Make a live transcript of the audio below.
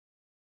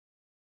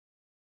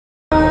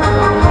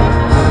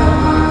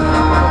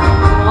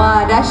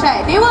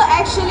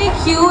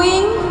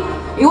queuing,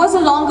 it was a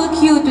longer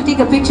queue to take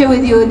a picture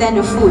with you than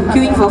the food,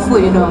 queuing for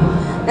food, you know.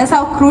 That's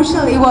how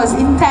crucial it was,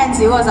 intense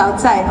it was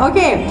outside.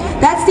 Okay,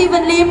 that's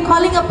Stephen Lim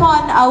calling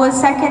upon our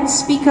second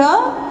speaker.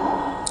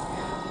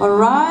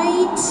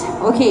 Alright,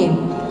 okay.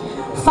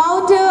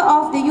 Founder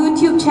of the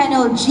YouTube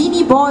channel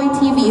Jinny Boy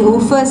TV, who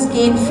first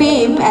gained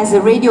fame as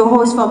a radio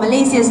host for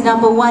Malaysia's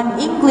 #1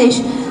 English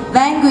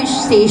language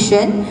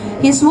station.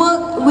 He's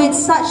worked with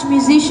such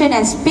musicians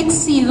as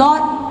Pixie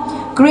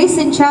Lott,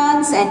 Grayson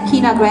Chance and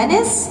Kina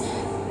Granis.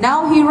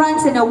 Now he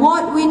runs an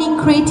award-winning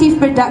creative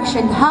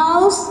production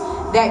house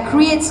that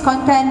creates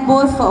content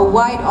both for a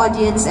wide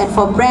audience and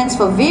for brands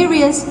for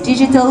various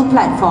digital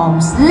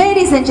platforms.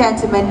 Ladies and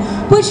gentlemen,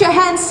 put your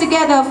hands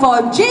together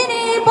for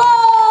Jinny Boy!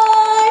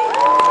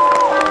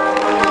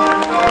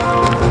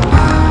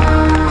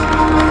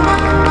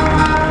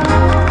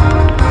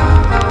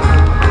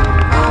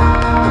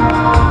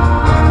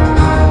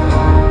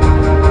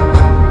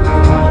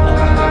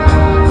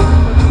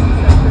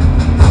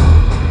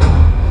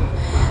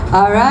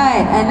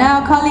 Alright, and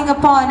now calling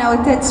upon our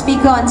third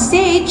speaker on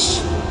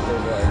stage,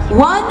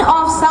 one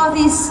of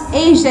Southeast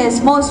Asia's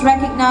most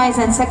recognized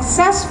and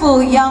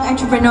successful young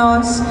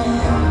entrepreneurs.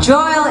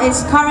 Joel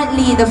is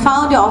currently the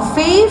founder of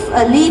Fave,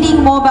 a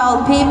leading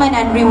mobile payment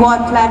and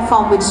reward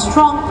platform with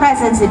strong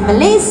presence in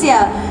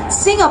Malaysia,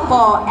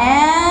 Singapore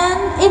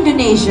and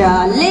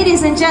Indonesia.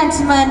 Ladies and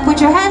gentlemen, put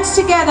your hands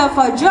together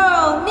for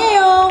Joel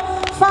Neo,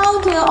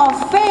 founder of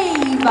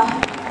Fave.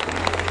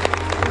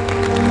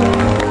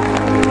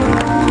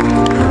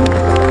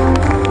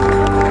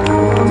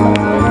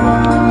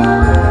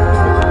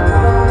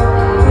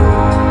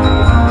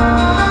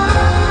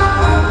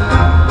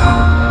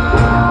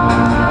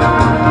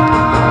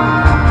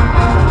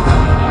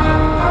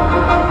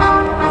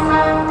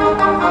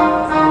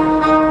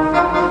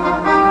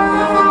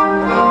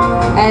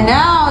 And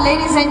now,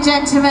 ladies and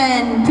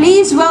gentlemen,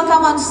 please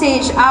welcome on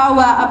stage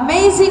our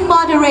amazing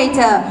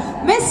moderator,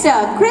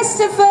 Mr.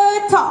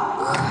 Christopher Tock.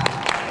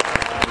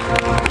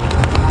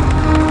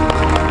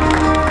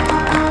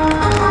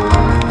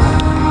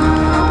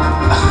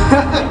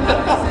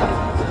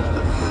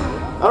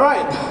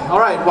 All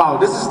right, wow,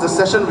 this is the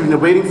session we've been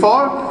waiting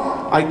for.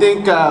 I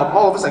think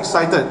all of us are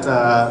excited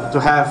to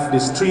have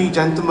these three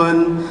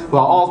gentlemen who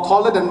are all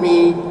taller than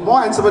me,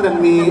 more handsomer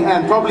than me,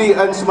 and probably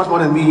earn so much more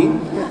than me.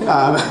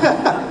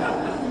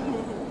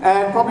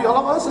 And probably a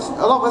lot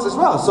of us as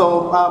well.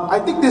 So I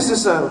think this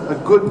is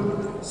a good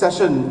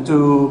session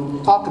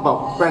to talk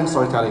about brand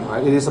storytelling,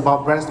 right? It is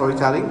about brand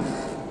storytelling.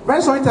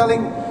 Brand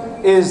storytelling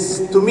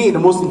is, to me, the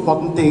most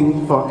important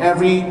thing for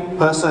every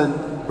person,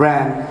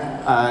 brand,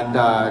 and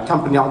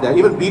company out there,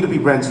 even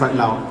B2B brands right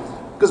now.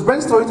 Because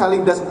brand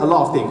storytelling does a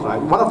lot of things, right?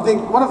 One of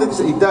the things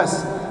that it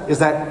does is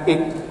that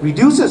it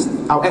reduces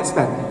our ad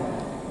spend,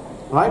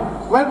 right?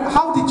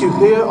 How did you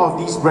hear of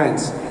these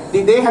brands?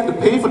 Did they have to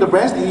pay for the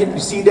brands? Did you have to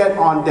see that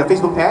on their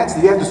Facebook ads?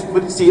 Did you have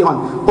to see it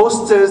on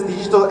posters,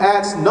 digital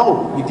ads?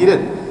 No, you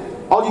didn't.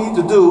 All you need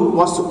to do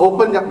was to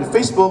open up your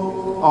Facebook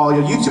or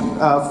your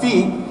YouTube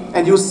feed,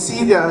 and you'll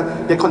see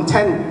their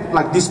content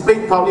like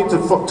displayed proudly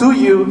to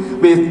you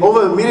with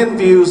over 1 million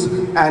views,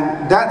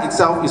 and that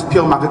itself is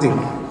pure marketing.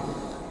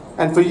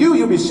 And for you,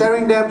 you'll be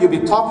sharing them, you'll be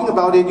talking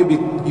about it,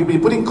 you'll be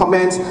putting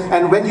comments,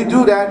 and when you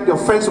do that, your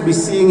friends will be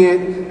seeing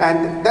it,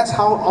 and that's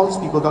how all these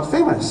people got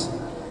famous,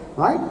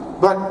 right?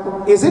 But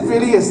is it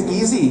really as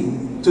easy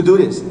to do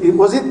this?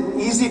 Was it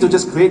easy to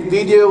just create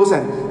videos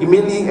and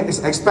immediately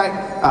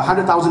expect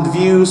 100,000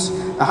 views,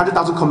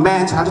 100,000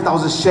 comments,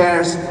 100,000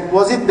 shares?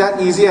 Was it that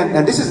easy?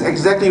 And this is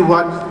exactly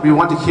what we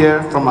want to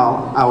hear from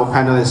our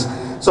panelists.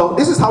 So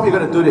this is how we're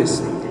going to do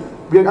this.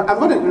 I'm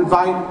going to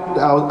invite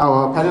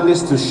our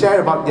panelists to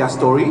share about their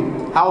story,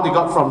 how they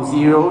got from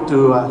zero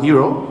to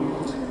hero,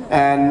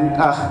 and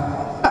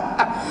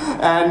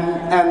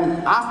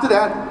and after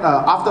that,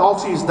 after all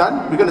three is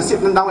done, we're going to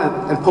sit them down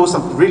and pose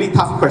some really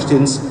tough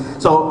questions.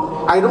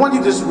 So I don't want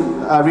you to just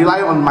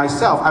rely on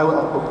myself.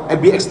 I'll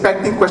be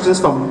expecting questions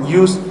from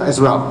you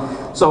as well.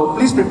 So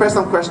please prepare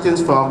some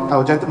questions for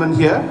our gentlemen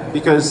here,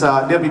 because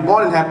they'll be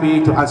more than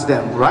happy to answer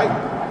them, right?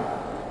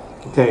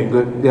 Okay,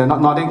 good. They're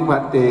not nodding,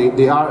 but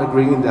they are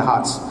agreeing in their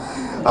hearts.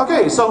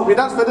 Okay, so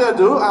without further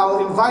ado,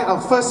 I'll invite our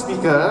first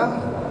speaker,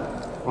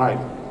 right,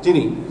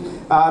 Jinny.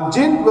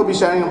 Jin will be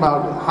sharing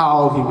about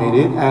how he made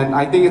it, and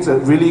I think it's a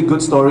really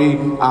good story.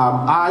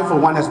 I, for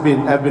one, have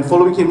been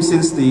following him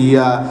since the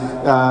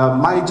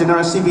My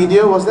Generosity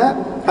video. Was that?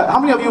 How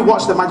many of you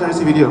watched the My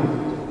Generosity video?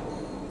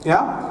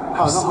 Yeah?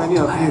 Oh, not many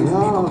of you.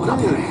 Oh,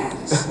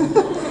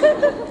 okay.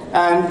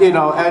 And you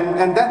know,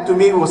 and that to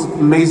me was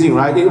amazing,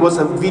 right? It was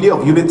a video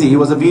of unity. It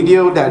was a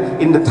video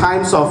that in the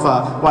times of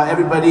while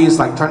everybody is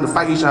like trying to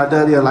fight each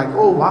other, they're like,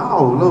 oh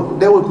wow, look,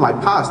 that was my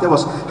past. That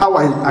was how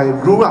I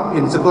grew up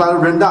in Sekolah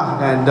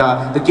Rendah, and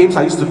the games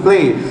I used to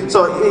play.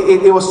 So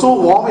it was so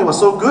warm, it was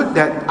so good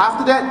that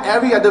after that,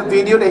 every other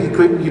video that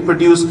he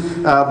produced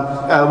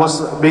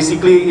was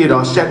basically, you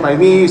know, shared by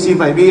me, seen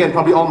by me, and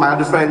probably all my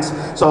other friends.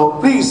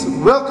 So please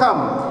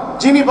welcome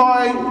Jinny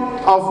Boy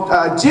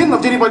of Jinny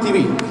Boy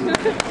TV.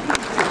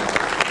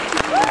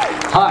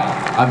 Hi,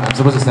 I'm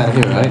supposed to stand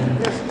here, right?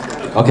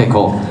 Okay,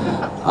 cool.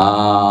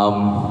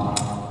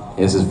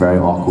 This is very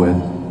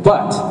awkward,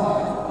 but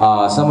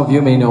some of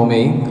you may know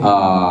me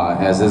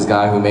as this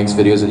guy who makes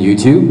videos on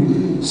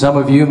YouTube. Some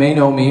of you may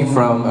know me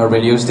from a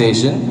radio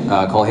station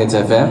called Hits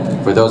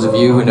FM. For those of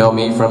you who know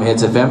me from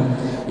Hits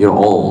FM, you're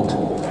old.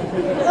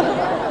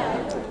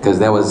 Because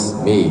that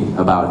was me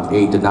about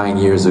 8 to 9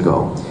 years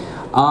ago.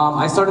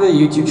 I started a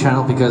YouTube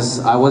channel because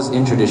I was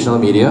in traditional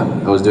media.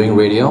 I was doing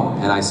radio,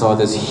 and I saw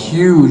this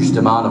huge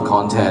amount of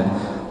content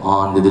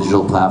on the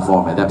digital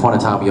platform. At that point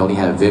in time, we only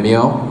had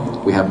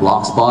Vimeo, we had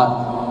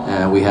Blogspot,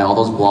 and we had all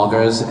those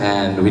bloggers,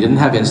 and we didn't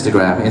have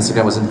Instagram.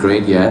 Instagram wasn't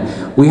great yet.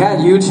 We had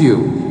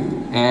YouTube.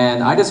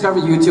 And I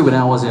discovered YouTube when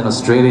I was in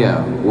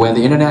Australia, when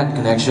the internet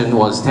connection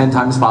was 10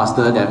 times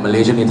faster than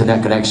Malaysian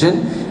internet connection.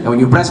 And when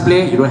you press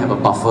play, you don't have a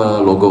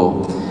buffer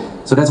logo.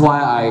 So that's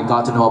why I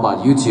got to know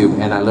about YouTube,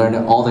 and I learned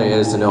all there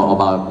is to know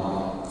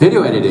about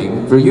video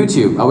editing for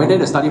YouTube. I went there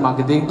to study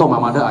marketing, told my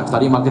mother I'm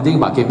studying marketing,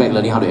 but came back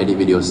learning how to edit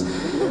videos.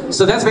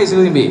 So that's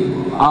basically me.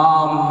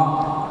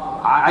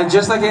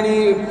 Just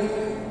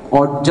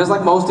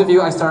like most of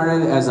you, I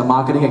started as a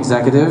marketing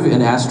executive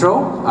in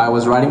Astro. I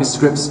was writing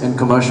scripts and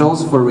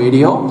commercials for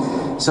radio.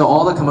 So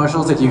all the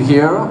commercials that you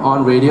hear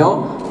on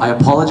radio, I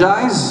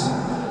apologize,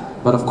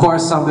 but of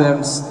course some of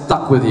them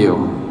stuck with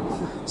you.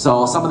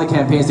 So some of the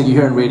campaigns that you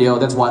hear on radio,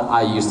 that's what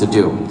I used to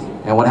do.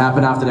 And what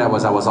happened after that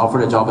was I was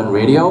offered a job in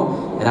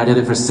radio, and I did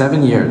it for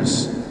 7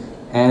 years.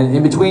 And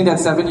in between that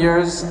 7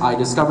 years, I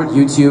discovered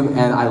YouTube,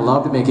 and I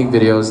loved making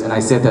videos, and I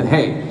said that,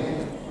 hey,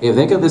 if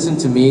they could listen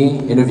to me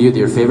interview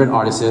their favorite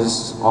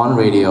artists on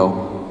radio,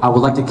 I would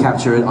like to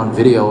capture it on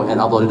video and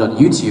upload it on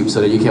YouTube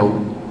so that you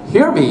can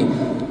hear me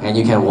and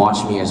you can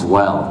watch me as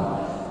well.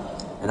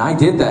 And I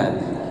did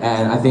that,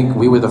 and I think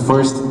we were the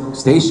first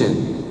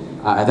station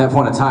at that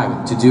point in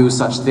time to do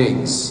such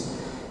things.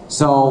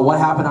 So what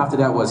happened after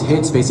that was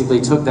Hits basically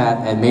took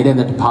that and made it in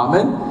the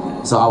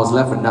department, so I was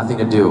left with nothing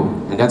to do.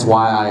 And that's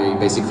why I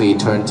basically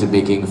turned to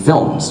making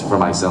films for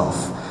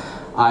myself.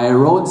 I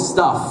wrote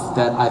stuff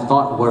that I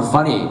thought were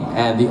funny,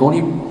 and the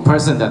only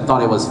person that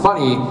thought it was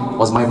funny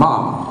was my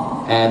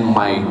mom and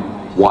my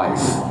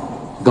wife,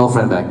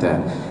 girlfriend back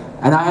then.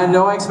 And I had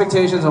no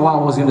expectations of what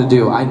I was going to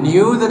do. I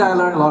knew that I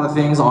learned a lot of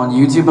things on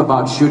YouTube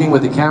about shooting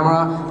with the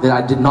camera that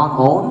I did not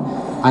own.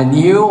 I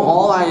knew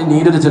all I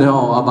needed to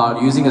know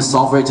about using a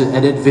software to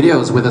edit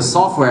videos with a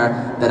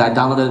software that I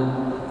downloaded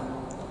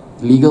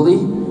legally.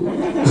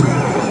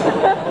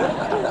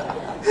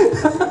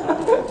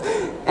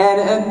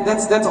 And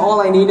that's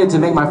all I needed to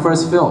make my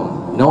first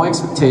film. No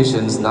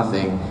expectations,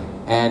 nothing.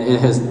 And it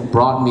has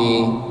brought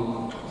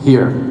me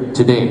here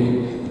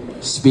today,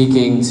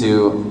 speaking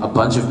to a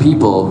bunch of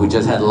people who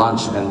just had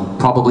lunch and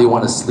probably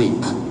want to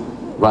sleep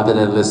rather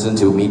than listen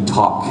to me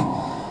talk.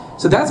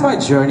 So that's my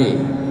journey,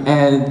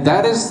 and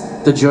that is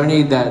the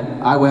journey that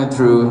I went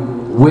through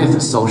with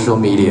social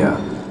media.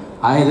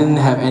 I didn't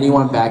have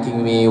anyone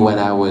backing me when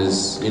I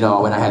was,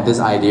 when I had this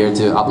idea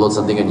to upload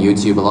something on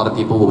YouTube. A lot of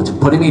people were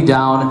putting me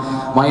down.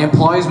 My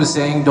employees were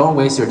saying, don't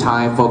waste your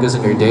time, focus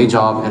on your day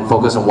job and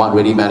focus on what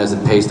really matters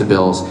and pays the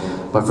bills.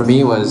 But for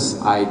me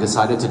I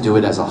decided to do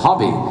it as a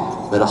hobby.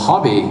 But a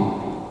hobby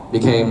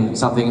became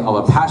something of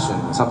a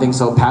passion. Something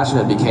so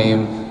passionate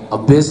became a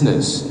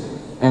business.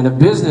 And a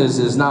business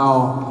is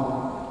now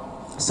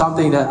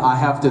something that I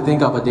have to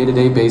think of on a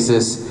day-to-day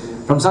basis,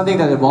 from something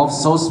that evolved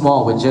so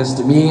small with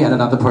just me and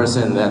another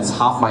person that's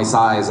half my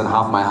size and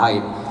half my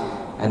height.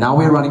 And now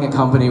we're running a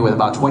company with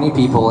about 20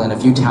 people and a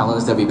few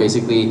talents that we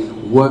basically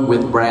work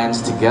with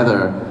brands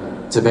together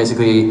to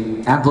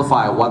basically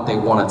amplify what they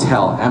want to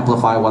tell,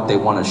 amplify what they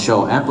want to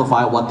show,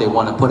 amplify what they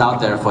want to put out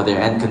there for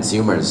their end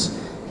consumers.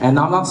 And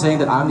I'm not saying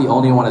that I'm the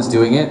only one that's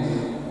doing it.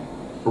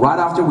 Right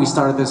after we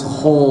started this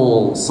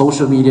whole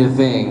social media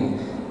thing,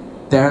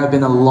 there have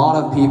been a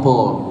lot of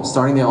people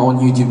starting their own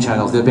YouTube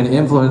channels. There have been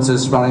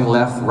influencers sprouting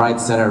left, right,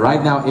 center.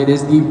 Right now, it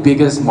is the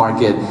biggest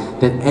market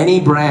that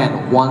any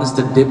brand wants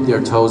to dip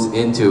their toes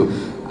into.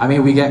 I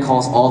mean, we get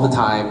calls all the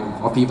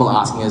time of people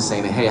asking us,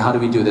 saying, hey, how do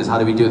we do this? How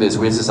do we do this?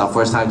 This is our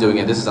first time doing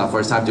it. This is our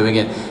first time doing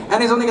it.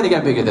 And it's only going to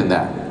get bigger than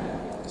that.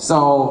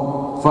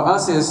 So for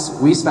us,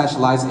 we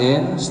specialize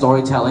in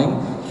storytelling,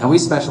 and we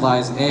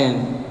specialize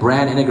in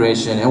brand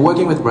integration and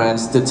working with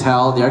brands to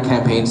tell their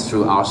campaigns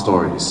through our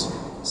stories.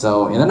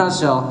 So in a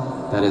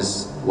nutshell, that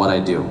is what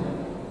I do.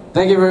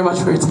 Thank you very much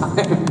for your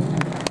time.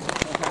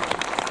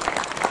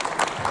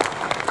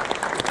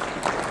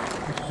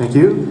 Thank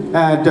you.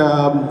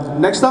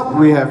 And next up,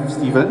 we have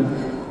Stephen.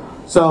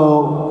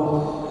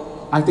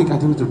 So I think I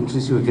don't need to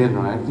introduce you again,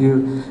 right?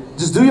 You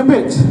just do your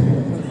bit.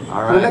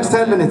 All right. For the next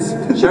 10 minutes.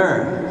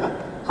 Sure.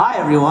 Hi,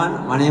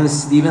 everyone. My name is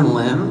Stephen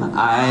Lim.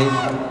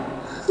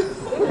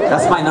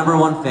 That's my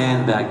 #1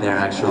 fan back there,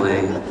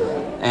 actually.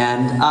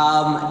 And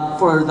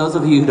for those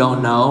of you who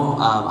don't know,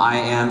 I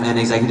am an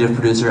executive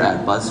producer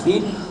at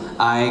Buzzfeed.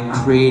 I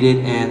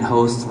created and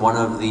host one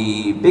of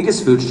the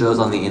biggest food shows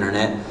on the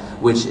internet,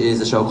 which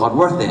is a show called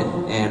Worth It.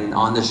 And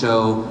on the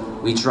show,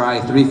 we try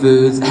 3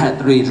 foods at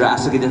 3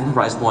 drastically different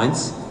price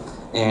points.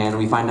 and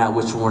we find out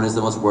which one is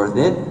the most worth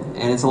it.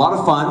 And it's a lot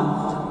of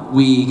fun.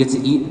 We get to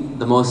eat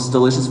the most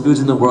delicious foods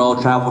in the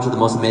world, travel to the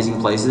most amazing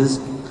places.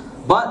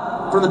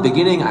 But from the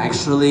beginning, I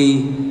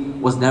actually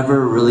was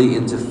never really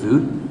into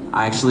food.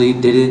 I actually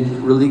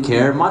didn't really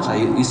care much. I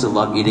used to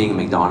love eating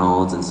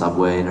McDonald's and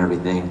Subway and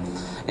everything.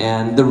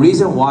 And the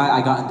reason why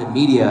I got into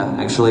media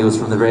actually was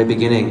from the very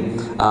beginning.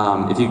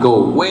 If you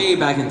go way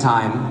back in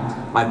time,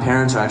 my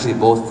parents are actually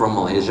both from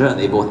Malaysia, and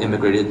they both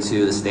immigrated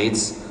to the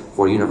States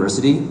for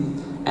university.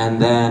 And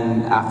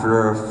then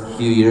after a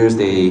few years,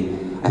 they,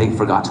 I think,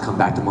 forgot to come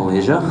back to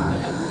Malaysia.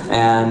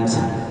 And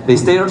they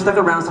stuck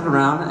around,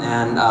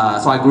 and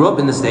so I grew up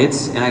in the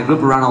States, and I grew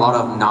up around a lot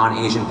of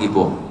non-Asian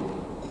people.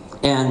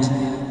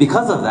 And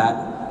because of that,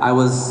 I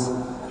was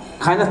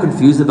kind of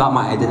confused about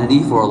my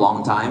identity for a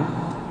long time.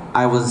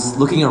 I was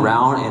looking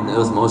around, and it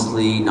was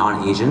mostly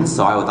non-Asians,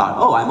 so I thought,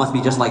 oh, I must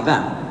be just like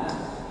them.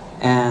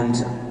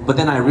 But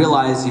then I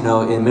realized, you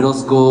know, in middle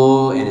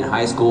school and in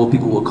high school,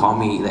 people would call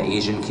me the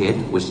Asian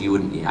kid, which you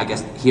would, I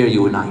guess here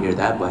you would not hear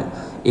that, but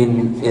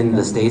in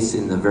the States,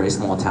 in the very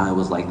small town, it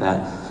was like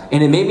that.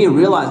 And it made me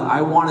realize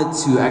I wanted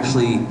to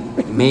actually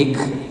make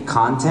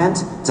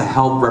content to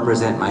help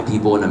represent my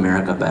people in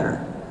America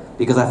better.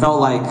 Because I felt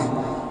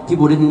like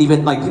people didn't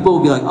even, like, people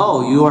would be like,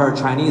 oh, you are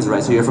Chinese,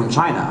 right? So you're from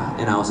China.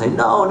 And I would say,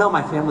 no,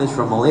 my family's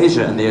from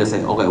Malaysia. And they would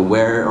say, okay,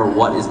 where or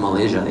what is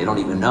Malaysia? They don't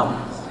even know.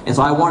 And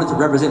so I wanted to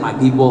represent my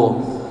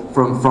people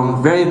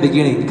from very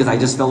beginning, because I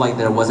just felt like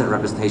there wasn't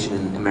representation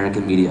in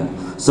American media.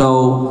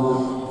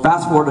 So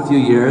fast forward a few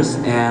years,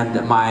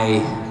 and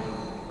my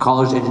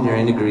college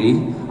engineering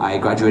degree, I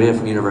graduated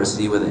from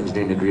university with an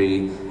engineering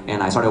degree,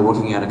 and I started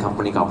working at a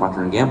company called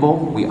Procter &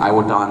 Gamble. I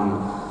worked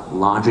on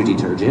laundry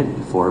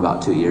detergent for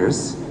about 2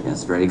 years.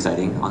 Yes, very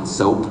exciting, on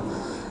soap.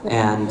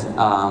 And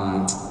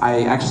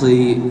I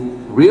actually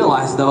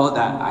realized though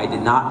that I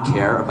did not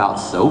care about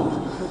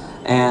soap.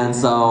 And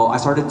so I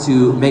started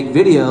to make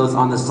videos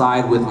on the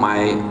side with my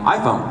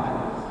iPhone.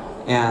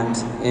 And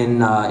in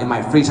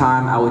my free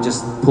time, I would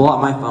just pull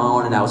out my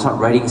phone and I would start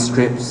writing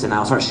scripts and I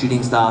would start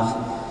shooting stuff.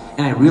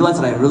 And I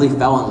realized that I really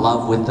fell in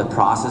love with the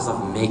process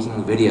of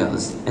making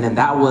videos. And then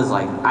that was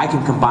like, I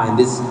can combine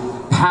this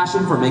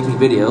passion for making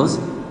videos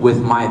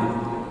with my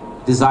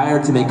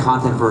desire to make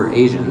content for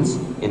Asians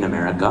in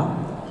America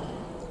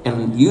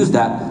and use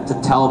that to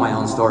tell my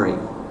own story.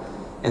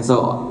 And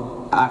so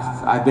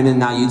I've been in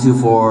now YouTube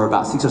for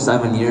about 6 or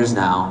 7 years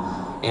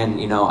now, and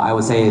you know, I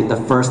would say the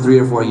first 3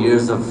 or 4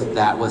 years of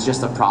that was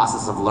just a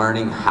process of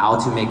learning how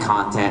to make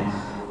content.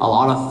 A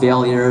lot of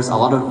failures, a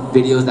lot of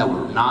videos that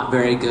were not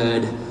very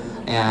good,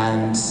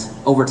 and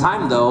over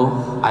time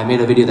though, I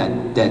made a video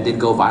that did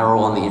go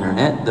viral on the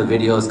internet. The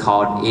video is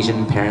called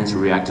Asian Parents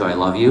React to I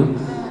Love You,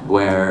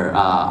 where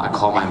I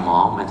called my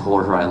mom and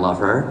told her I love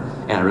her,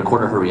 and I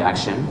recorded her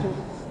reaction.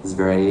 It's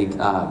very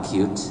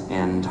cute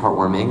and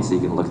heartwarming, so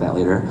you can look at that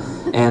later.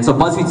 And so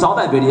BuzzFeed saw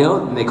that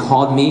video, and they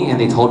called me and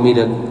they told me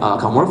to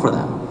come work for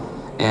them.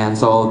 And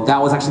so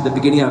that was actually the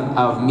beginning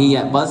of me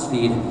at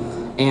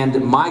BuzzFeed.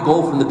 And my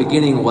goal from the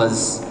beginning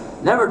was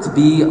never to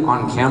be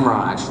on camera,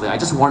 actually. I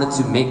just wanted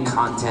to make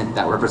content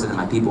that represented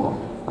my people,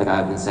 like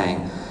I've been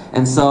saying.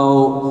 And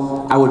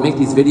so I would make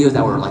these videos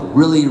that were like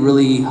really,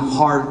 really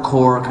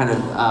hardcore kind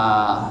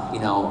of, you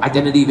know,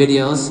 identity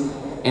videos.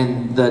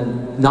 And the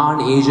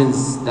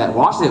non-Asians that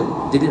watched it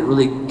didn't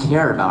really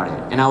care about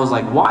it. And I was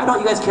like, why don't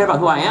you guys care about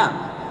who I am?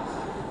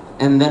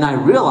 And then I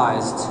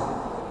realized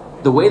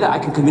the way that I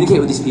can communicate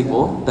with these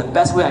people, the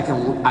best way I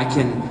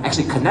can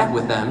actually connect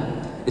with them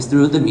is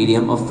through the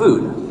medium of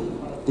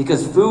food.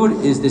 Because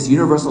food is this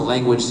universal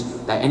language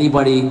that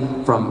anybody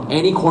from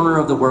any corner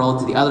of the world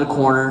to the other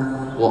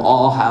corner will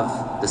all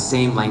have the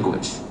same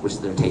language, which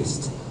is their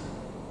taste.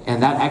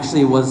 And that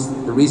actually was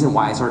the reason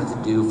why I started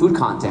to do food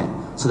content,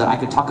 so that I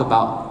could talk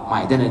about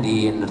my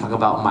identity and talk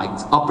about my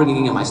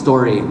upbringing and my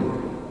story.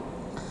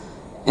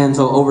 And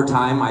so over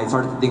time, I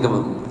started to think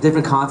of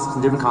different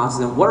concepts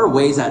and what are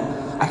ways that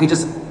I could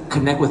just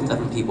connect with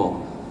different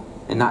people.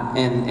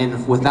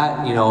 And with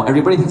that, you know,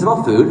 everybody thinks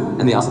about food,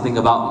 and they also think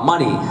about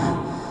money.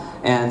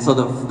 And so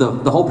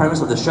the whole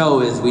premise of the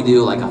show is we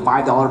do like a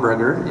 $5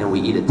 burger, and we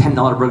eat a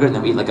 $10 burger, and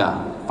then we eat like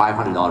a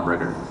 $500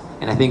 burger.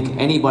 And I think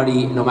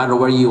anybody, no matter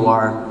where you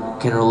are,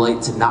 can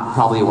relate to not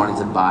probably wanting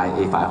to buy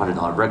a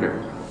 $500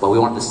 burger. But we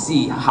wanted to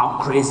see how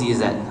crazy is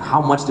that?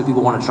 How much do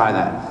people want to try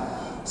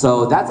that?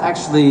 So that's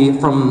actually,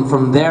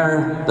 from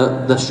there,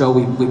 the show,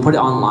 we put it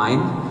online.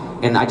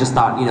 And I just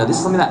thought, you know, this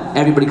is something that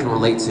everybody can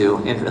relate to.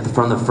 And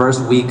from the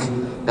first week,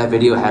 that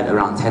video had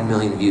around 10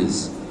 million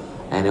views.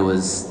 And it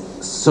was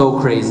so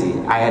crazy.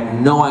 I had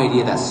no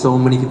idea that so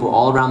many people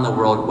all around the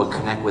world would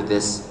connect with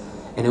this.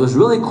 And it was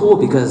really cool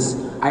because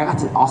I got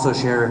to also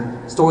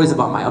share stories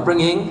about my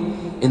upbringing.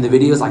 In the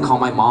videos, I call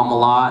my mom a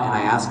lot and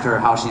I ask her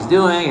how she's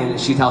doing, and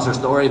she tells her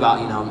story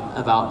about, you know,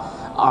 about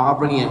our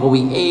upbringing and what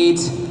we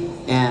ate,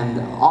 and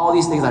all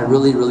these things I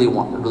really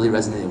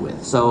resonated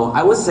with. So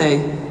I would say,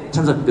 in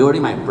terms of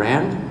building my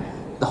brand,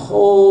 the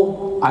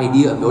whole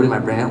idea of building my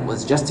brand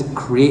was just to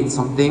create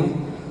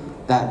something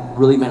that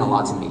really meant a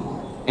lot to me,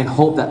 and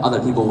hope that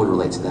other people would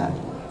relate to that.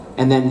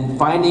 and then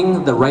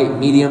finding the right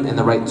medium and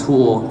the right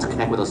tool to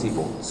connect with those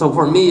people. So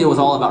for me, it was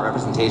all about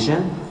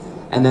representation,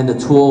 and then the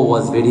tool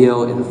was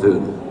video and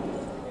food.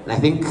 And I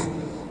think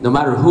no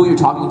matter who you're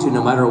talking to,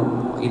 no matter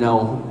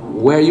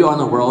where you are in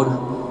the world,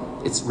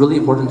 it's really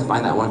important to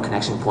find that one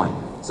connection point.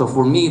 So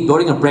for me,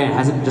 building a brand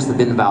hasn't just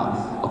been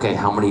about, okay,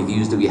 how many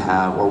views do we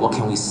have, or what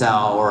can we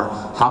sell, or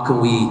how can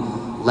we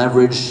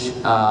leverage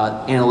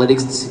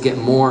analytics to get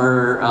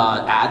more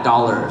ad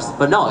dollars.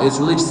 But no, it's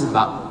really just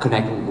about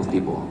connecting with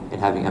people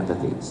and having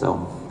empathy.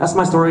 So that's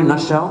my story in a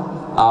nutshell.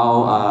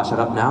 I'll shut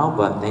up now,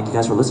 but thank you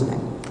guys for listening.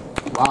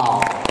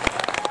 Wow.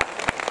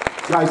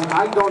 Guys,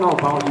 I don't know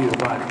about you,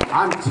 but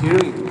I'm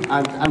tearing.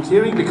 I'm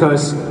tearing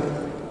because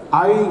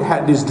I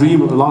had this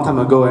dream a long time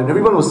ago, and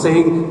everyone was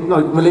saying,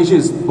 Malaysia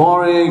is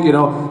boring,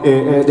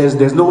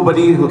 there's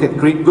nobody who can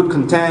create good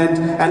content.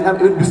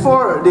 And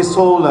before this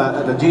whole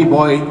the Jinny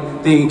Boy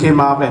thing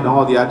came up and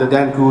all the other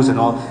Dan Cruz and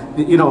all,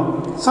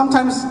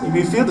 sometimes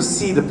we fail to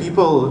see the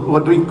people who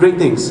are doing great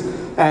things.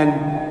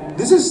 And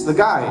this is the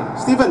guy,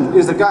 Stephen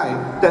is the guy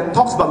that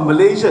talks about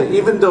Malaysia,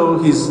 even though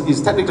he's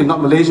technically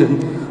not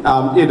Malaysian.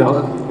 Are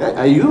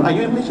you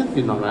Malaysian?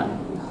 You're not, right?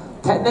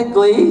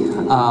 Technically,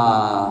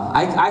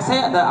 I say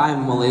that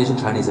I'm Malaysian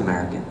Chinese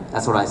American.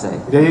 That's what I say.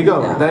 There you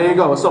go, yeah. There you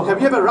go. So can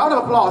we have a round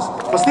of applause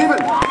for Stephen?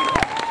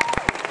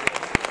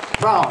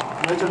 Proud,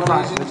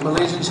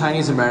 Malaysian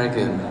Chinese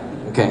American.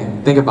 Okay,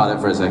 think about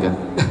it for a second.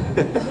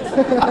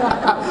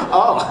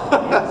 Oh.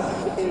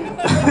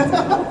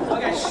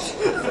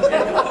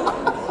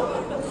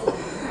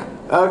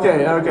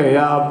 Okay.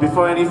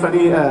 Before any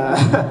funny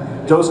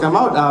jokes come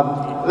out,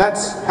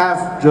 let's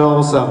have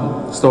Joel's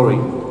story.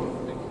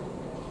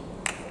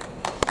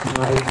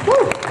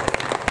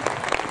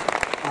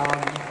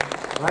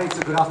 Right,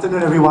 so good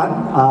afternoon everyone.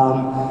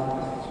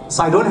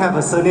 So I don't have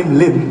a surname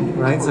Lim,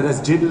 right? So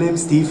there's Jin Lim,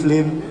 Steve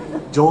Lim,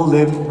 Joel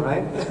Lim,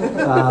 right?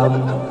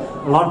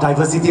 A lot of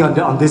diversity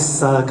on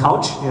this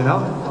couch,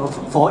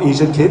 for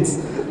Asian kids.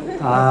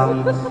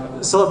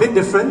 So a bit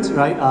different,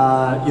 right?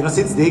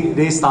 Since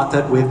they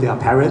started with their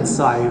parents,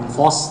 so I'm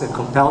forced and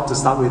compelled to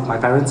start with my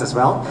parents as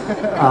well.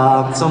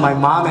 So my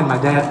mom and my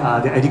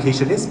dad, they're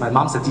educationists. My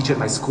mom's a teacher at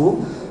my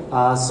school.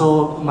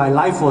 So my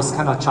life was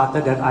kind of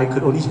charted that I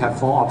could only have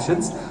 4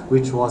 options,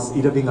 which was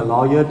either being a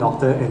lawyer,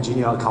 doctor,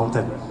 engineer, or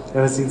accountant,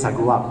 ever since I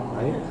grew up,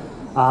 right?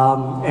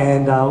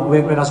 When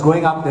I was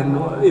growing up, then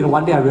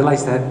one day I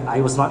realized that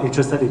I was not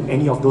interested in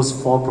any of those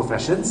 4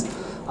 professions,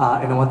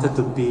 and I wanted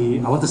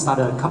to start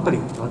a company.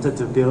 I wanted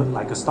to build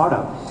like a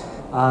startup.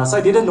 So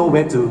I didn't know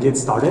where to get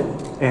started,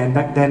 and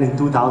back then in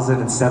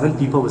 2007,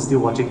 people were still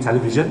watching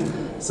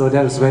television. So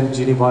that was when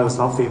Jinny Boy was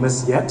not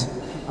famous yet.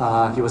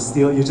 He was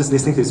still, you're just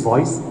listening to his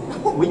voice.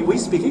 Were you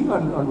speaking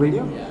on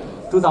radio?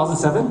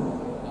 2007?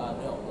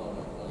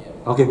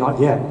 Okay, not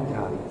yet.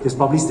 Yeah. He's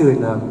probably still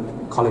in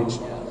college.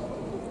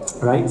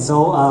 Right?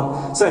 So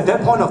at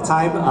that point of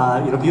time,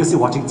 people were still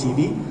watching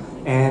TV.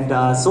 And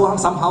so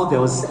somehow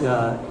there was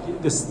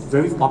this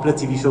very popular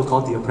TV show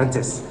called The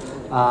Apprentice,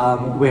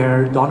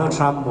 where Donald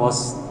Trump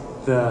was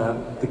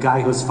the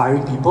guy who was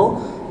firing people.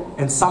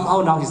 And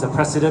somehow now he's the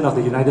president of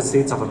the United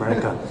States of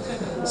America.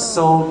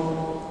 So,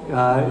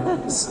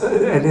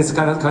 and it's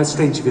kind of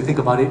strange if you think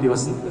about it. It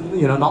was,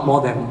 not more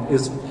than,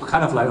 it's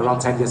kind of like around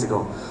 10 years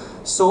ago.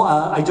 So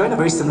I joined a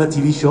very similar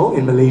TV show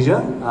in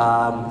Malaysia,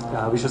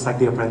 which was like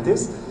The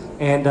Apprentice.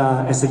 And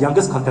as the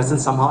youngest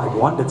contestant, somehow I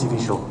won the TV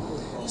show.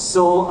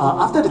 So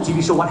after the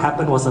TV show, what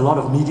happened was a lot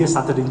of media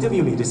started to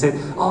interview me. They said,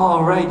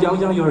 "Oh, right,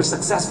 you're a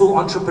successful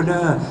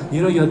entrepreneur.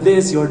 You're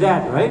this, you're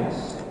that, right?"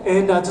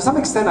 And to some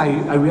extent,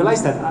 I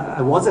realized that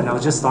I wasn't. I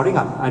was just starting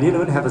up. I didn't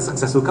even have a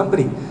successful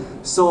company.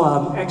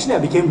 So actually, I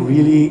became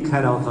really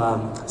kind of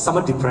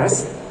somewhat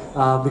depressed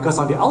because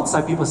on the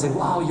outside, people say,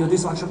 "Wow, you're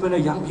this entrepreneur."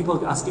 Young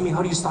people asking me,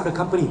 "How do you start a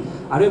company?"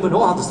 I don't even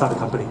know how to start a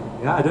company.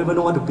 Yeah, I don't even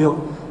know what to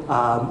build.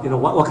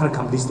 What kind of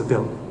companies to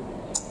build.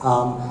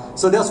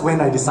 So that's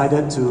when I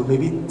decided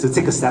to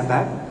take a step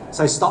back.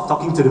 So I stopped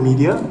talking to the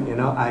media.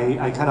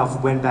 I kind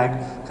of went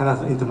back kind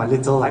of into my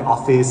little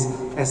office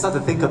and started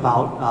to think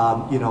about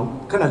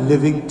kind of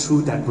living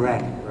through that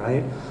brand,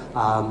 right?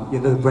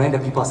 The brand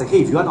that people are saying,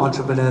 "Hey, if you're an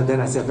entrepreneur," then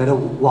I said, "Better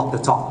walk the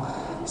talk."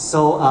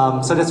 So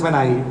that's when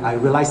I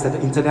realized that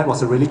the internet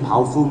was a really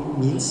powerful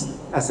means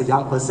as a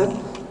young person,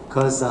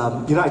 because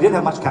I didn't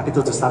have much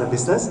capital to start a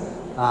business.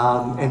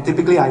 And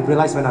typically I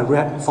realized when I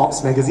read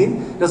Forbes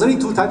magazine, there's only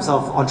 2 types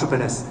of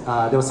entrepreneurs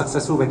that were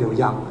successful when they were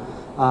young.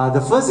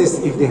 The first is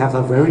if they have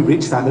a very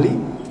rich family,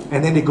 and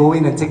then they go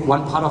in and take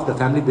one part of the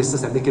family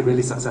business and make it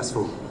really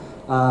successful.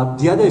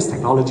 The other is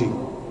technology.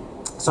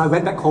 So I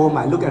went back home,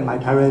 I looked at my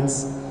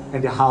parents and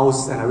their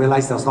house, and I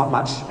realized there was not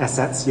much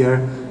assets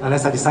here,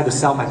 unless I decide to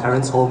sell my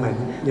parents' home and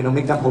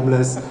make them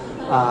homeless.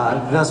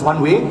 That's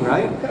one way,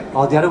 right?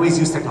 Or the other way is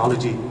use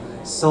technology.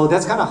 So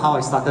that's kind of how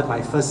I started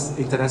my first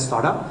internet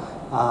startup.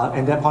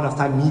 And that point of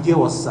time, media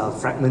was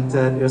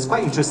fragmented. It was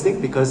quite interesting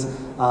because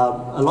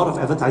a lot of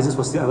advertisers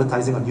were still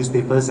advertising on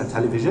newspapers and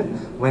television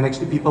when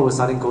actually people were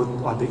starting to go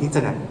on the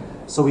internet.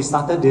 So we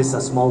started this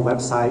small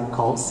website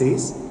called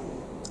Says.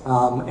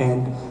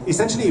 And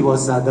essentially it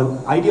was,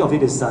 the idea of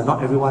it is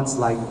not everyone's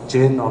like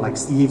Jin or like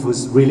Steve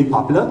who's really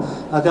popular.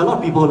 There are a lot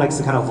of people who likes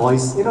to kind of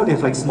voice, you know, they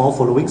have like small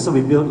followings, so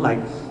we built like,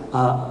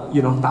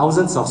 you know,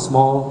 thousands of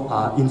small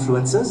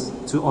influencers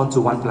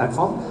onto one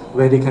platform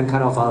where they can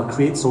kind of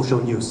create social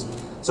news.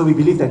 So we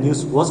believe that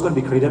news was going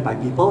to be created by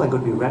people and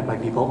going to be read by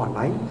people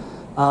online.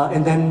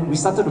 And then we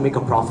started to make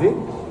a profit.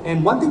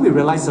 And one thing we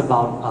realized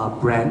about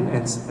brand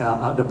and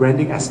the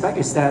branding aspect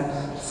is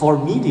that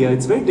for media,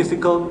 it's very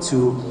difficult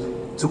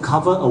to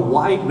cover a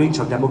wide range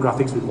of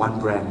demographics with one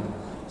brand.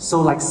 So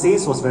like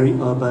SAYS was very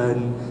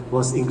urban,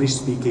 was English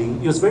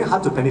speaking. It was very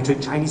hard to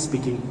penetrate Chinese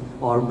speaking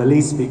or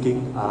Malay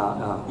speaking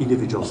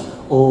individuals.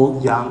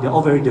 Old, young, they're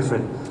all very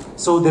different.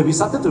 So then we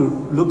started to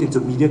look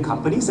into media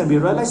companies, and we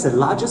realized the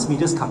largest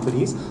media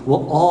companies were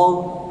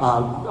all,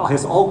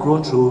 has all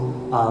grown through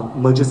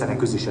mergers and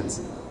acquisitions.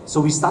 So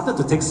we started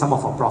to take some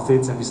of our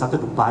profits and we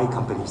started to buy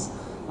companies.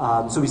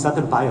 So we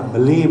started to buy a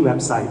Malay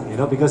website, you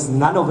know, because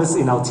none of us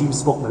in our team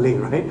spoke Malay,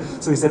 right?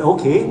 So we said,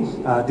 okay,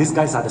 these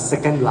guys are the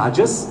second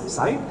largest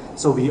site,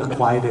 so we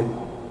acquired it.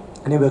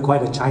 And then we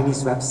acquired a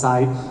Chinese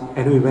website,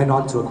 and we went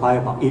on to acquire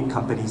about 8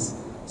 companies.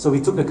 So we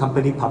took the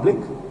company public,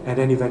 and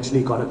then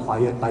eventually got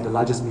acquired by the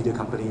largest media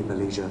company in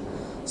Malaysia.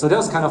 So that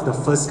was kind of the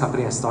first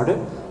company I started,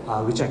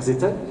 which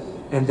exited,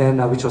 and then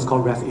which was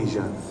called Ref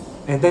Asia.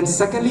 And then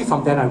secondly,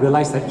 from then I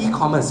realized that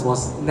e-commerce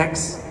was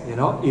next. You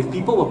know, if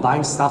people were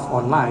buying stuff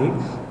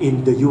online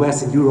in the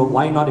US and Europe,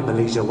 why not in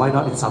Malaysia? Why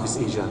not in Southeast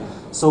Asia?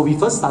 So we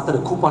first started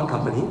a coupon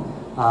company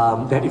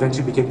that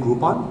eventually became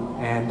Groupon,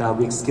 and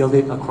we scaled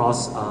it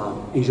across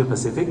Asia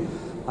Pacific.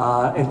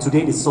 And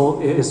today it's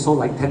sold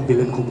like 10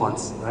 billion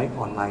coupons, right,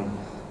 online.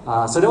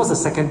 So that was the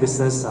second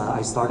business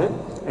I started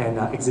and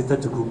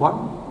exited to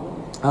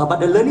Groupon. But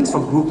the learnings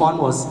from Groupon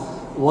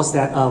was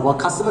that while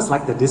customers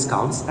liked the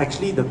discounts,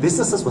 actually the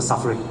businesses were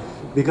suffering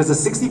because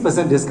the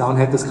 60% discount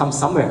had to come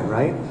somewhere,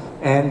 right?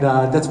 And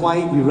that's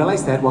why we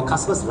realized that while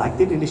customers liked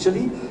it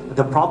initially,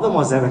 the problem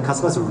was that when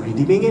customers were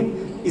redeeming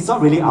it, it's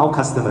not really our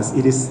customers,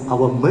 it is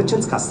our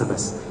merchants'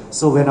 customers.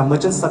 So when our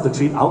merchants start to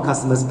treat our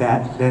customers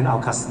bad, then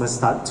our customers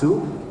start to,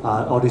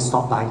 or they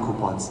stop buying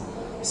coupons.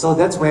 So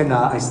that's when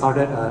I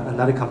started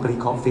another company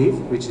called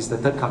Fave, which is the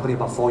third company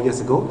about 4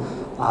 years ago.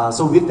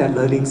 So with that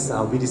learnings,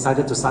 we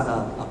decided to start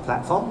a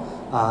platform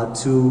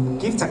to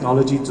give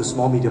technology to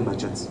small, medium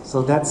merchants.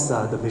 So that's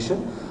the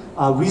mission.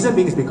 Reason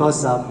being is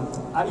because,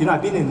 you know,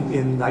 I've been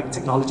in like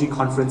technology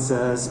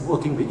conferences,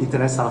 working with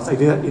internet startups.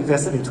 I've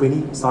invested in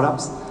 20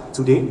 startups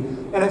to date.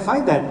 And I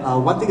find that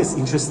one thing that's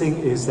interesting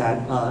is that,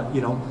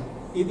 you know,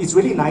 it's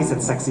really nice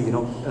and sexy, you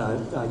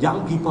know,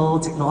 young people,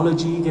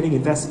 technology, getting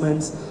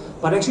investments.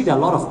 But actually there are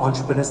a lot of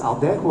entrepreneurs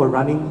out there who are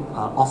running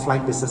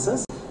offline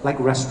businesses, like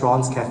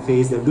restaurants,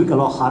 cafes. They're doing a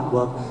lot of hard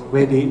work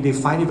where they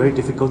find it very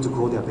difficult to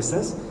grow their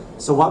business.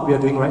 So what we are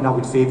doing right now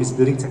with Fave is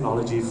building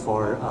technology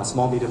for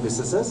small, medium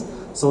businesses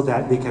so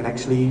that they can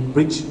actually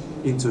bridge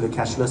into the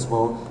cashless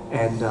world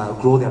and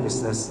grow their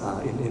business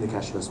in the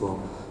cashless world.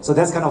 So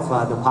that's kind of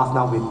the path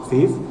now with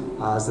Fave.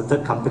 It's the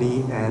third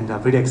company, and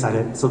pretty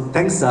excited. So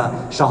thanks,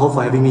 Shahul,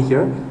 for having me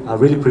here.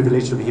 Really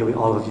privileged to be here with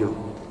all of you.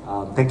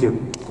 Thank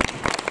you.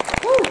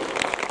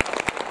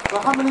 So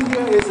how many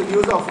here is a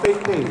user of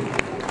FavePay?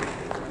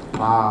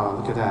 Wow,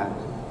 look at that.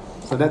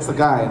 So that's the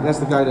guy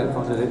that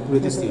founded it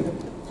with his team.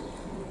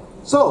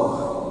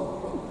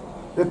 So,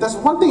 if there's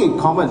one thing in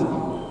common,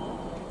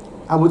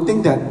 I would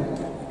think that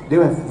they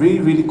have really,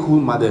 really cool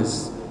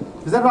mothers.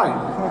 Is that right?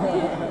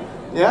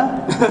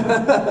 Yeah?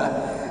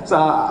 So,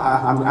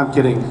 I'm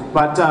kidding.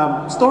 But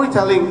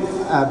storytelling,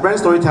 brand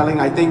storytelling,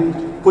 I think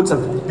puts a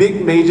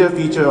big major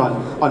feature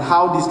on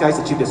how these guys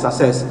achieve their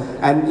success.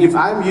 And if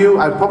I'm you,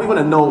 I probably want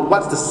to know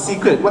what's the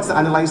secret, what's the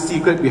underlying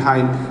secret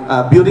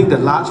behind building the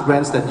large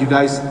brands that you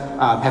guys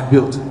have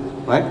built,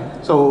 right?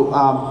 So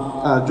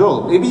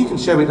Joel, maybe you can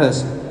share with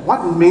us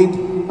what made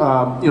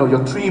you know,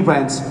 your 3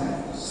 brands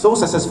so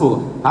successful.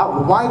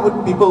 Why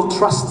would people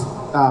trust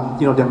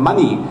you know, their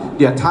money,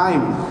 their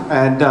time,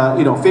 and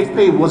you know,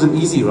 FavePay wasn't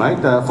easy, right?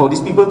 For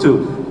these people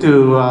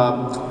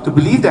to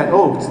believe that,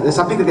 oh, there's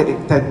something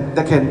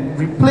that can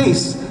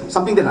replace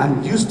something that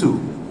I'm used to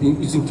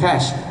using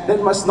cash.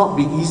 That must not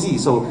be easy.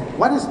 So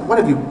what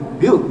have you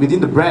built within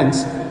the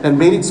brands that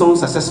made it so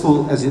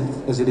successful as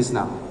it is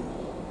now?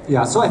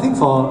 Yeah, so I think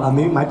for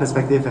maybe my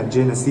perspective and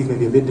Jin and Steve may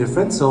be a bit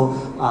different. So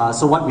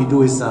so what we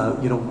do is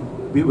you know,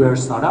 we're a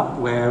startup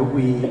where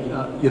we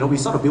you know, we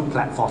sort of build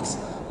platforms.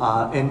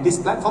 And these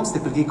platforms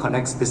typically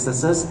connects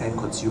businesses and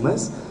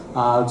consumers.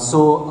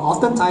 So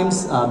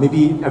oftentimes,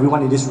 maybe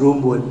everyone in this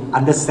room would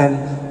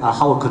understand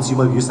how a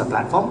consumer views a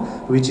platform,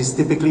 which is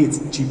typically it's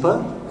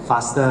cheaper,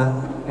 faster,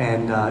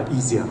 and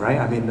easier, right?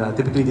 I mean,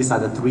 typically these are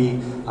the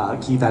 3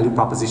 key value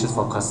propositions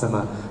for a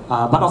customer.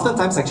 But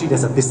oftentimes, actually,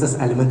 there's a business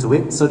element to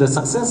it. So the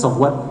success of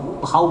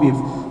how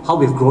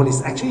we've grown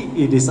is actually,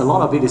 a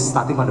lot of it is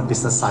starting on the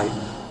business side.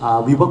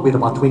 We work with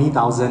about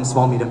 20,000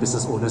 small, medium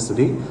business owners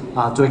today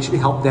to actually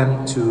help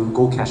them to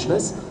go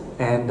cashless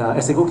And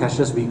as they go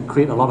cashless, we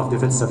create a lot of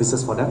different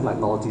services for them, like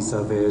loyalty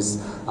service,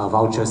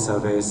 voucher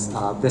service.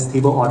 There's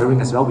table ordering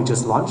as well, we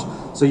just launched.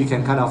 So you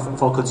can kind of,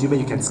 for consumer,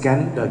 you can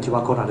scan the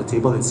QR code on the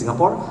table in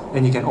Singapore,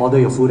 and you can order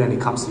your food and it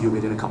comes to you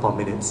within a couple of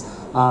minutes.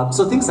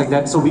 So things like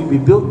that. So we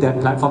built that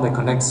platform that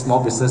connects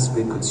small business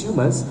with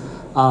consumers.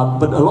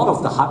 But a lot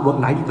of the hard work,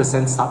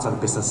 90% starts on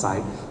the business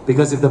side.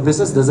 Because if the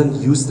business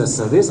doesn't use the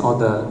service or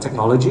the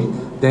technology,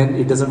 then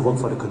it doesn't work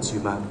for the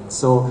consumer.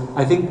 So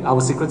I think our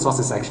secret sauce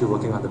is actually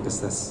working on the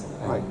business.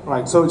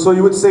 Right. So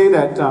you would say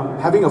that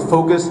having a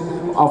focus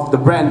of the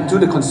brand to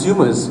the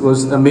consumers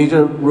was a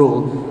major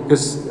role,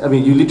 because I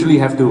mean you literally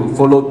have to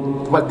follow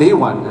what they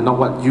want and not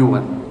what you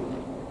want.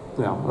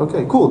 Yeah.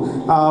 Okay. Cool.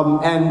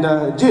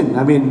 Jin,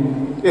 I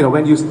mean, you know,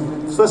 when you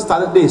first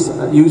started this,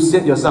 you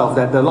said yourself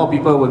that a lot of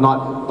people will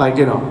not, like,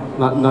 you know,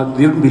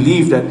 didn't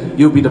believe that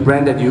you'll be the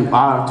brand that you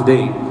are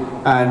today.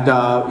 And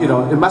you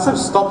know, it must have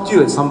stopped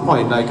you at some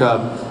point, like, you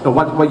know,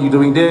 what you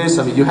doing this?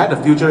 I mean, you had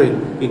a future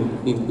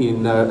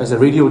in as a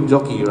radio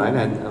jockey, right?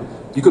 And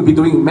you could be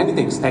doing many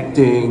things,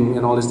 acting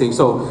and all these things.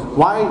 So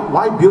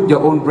why build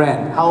your own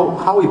brand?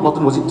 How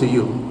important was it to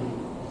you?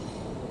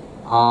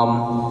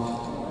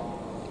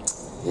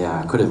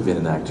 Yeah, I could have been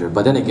an actor,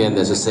 but then again,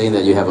 there's a saying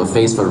that you have a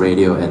face for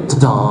radio, and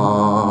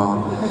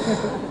ta-da!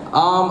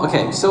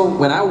 Okay, so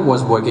when I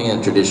was working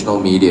in traditional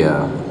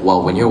media,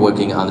 well, when you're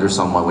working under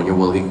someone, when you're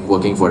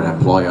working for an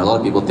employer, a lot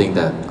of people think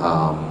that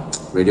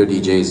radio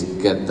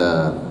DJs get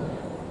the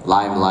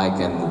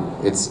limelight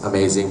and it's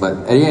amazing, but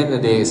at the end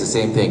of the day, it's the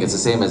same thing. It's the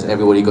same as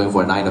everybody going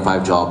for a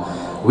 9-to-5 job.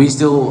 We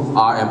still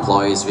are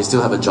employees, we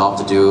still have a job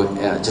to do,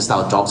 just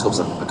our job scopes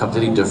are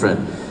completely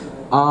different.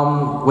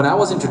 When I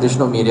was in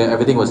traditional media,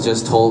 everything was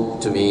just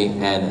told to me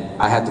and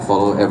I had to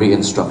follow every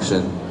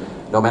instruction.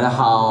 No matter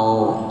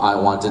how I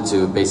wanted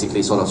to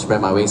basically sort of spread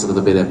my wings a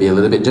little bit and be a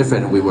little bit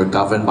different, we were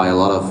governed by a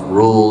lot of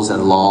rules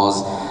and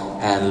laws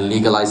and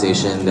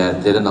legalization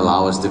that didn't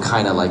allow us to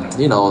kind of, like,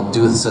 you know,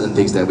 do certain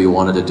things that we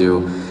wanted to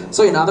do.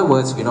 So in other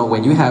words, you know,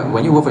 when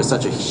you work for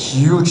such a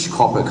huge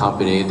corporate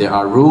company, there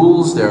are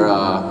rules, there's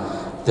a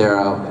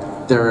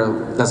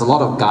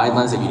lot of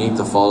guidelines that you need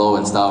to follow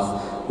and stuff.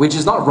 Which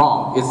is not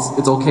wrong.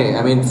 It's okay.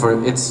 I mean,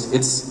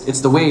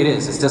 it's the way it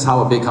is. It's just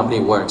how a big company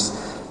works.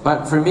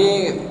 But for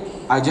me,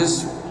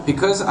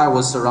 because I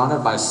was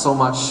surrounded by so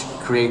much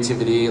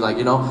creativity, like,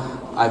 you know,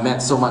 I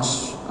met so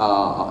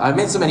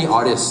many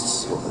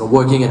artists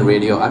working in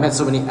radio. I met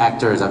so many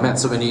actors. I met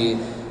so many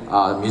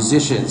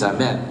musicians. I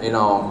met, you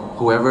know,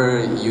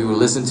 whoever you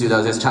listen to.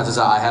 There's chances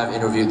are I have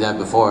interviewed them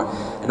before.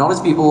 And all these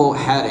people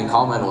had in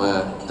common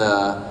with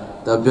the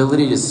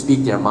ability to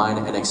speak their mind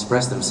and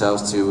express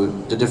themselves to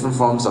the different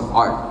forms of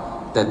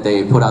art that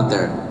they put out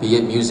there, be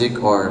it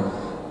music or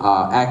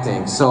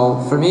acting. So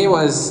for me,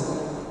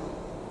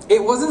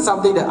 it wasn't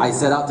something that I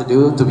set out to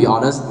do, to be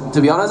honest. To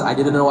be honest, I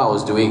didn't know what I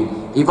was doing.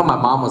 Even my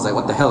mom was like,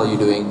 what the hell are you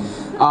doing?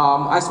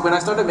 When I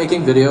started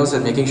making videos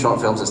and making short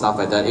films and stuff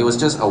like that, it was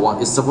just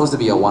it's supposed to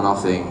be a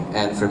one-off thing.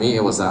 And for me,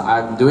 it was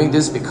I'm doing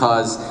this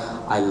because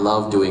I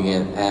love doing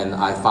it, and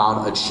I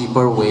found a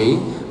cheaper way,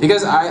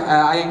 because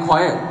I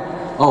inquired,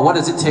 oh, what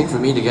does it take for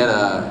me to get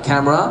a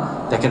camera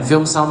that can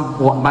film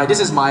this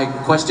is my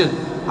question.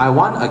 I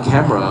want a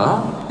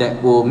camera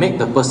that will make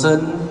the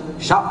person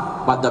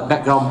sharp, but the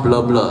background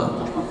blur.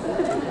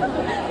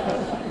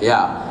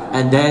 Yeah,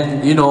 and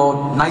then, you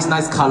know,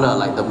 nice color,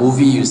 like the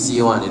movie you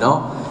see one, you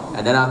know?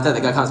 And then after the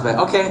guy comes back,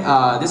 okay,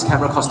 this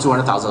camera costs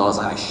 $200,000.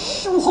 I'm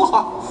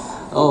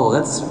like, oh,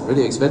 that's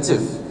really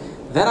expensive.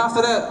 Then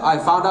after that, I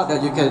found out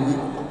that you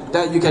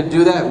can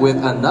do that with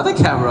another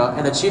camera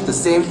and achieve the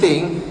same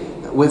thing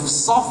with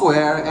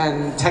software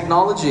and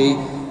technology,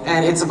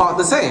 and it's about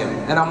the same.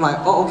 And I'm like,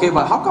 oh, okay,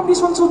 but how come this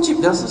one's so cheap,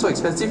 that's so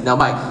expensive? Now,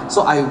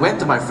 so I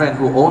went to my friend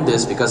who owned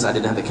this, because I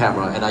didn't have the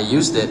camera, and I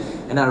used it,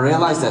 and I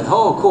realized that,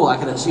 oh, cool, I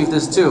can achieve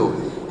this too.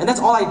 And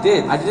that's all I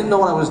did. I didn't know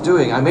what I was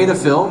doing. I made a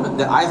film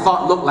that I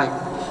thought looked like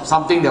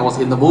something that was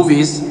in the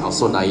movies. I was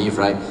so naive,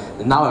 right?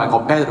 And now when I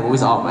compare to the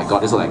movies, oh my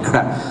god, this looks like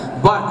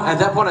crap. But at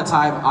that point in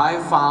time,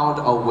 I found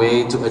a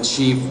way to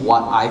achieve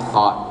what I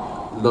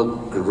thought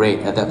looked great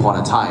at that point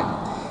in time.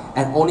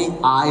 And only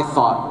I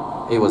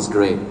thought it was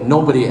great,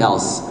 nobody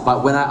else.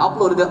 But when I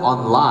uploaded it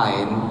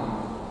online,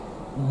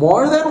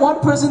 more than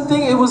one person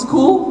think it was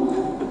cool.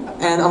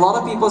 And a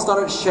lot of people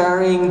started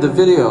sharing the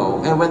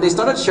video. And when they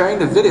started sharing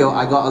the video,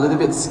 I got a little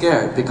bit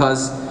scared,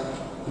 because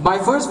my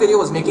first video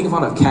was making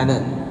fun of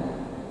Canon.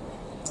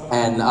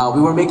 And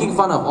we were making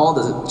fun of all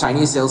the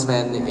Chinese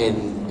salesmen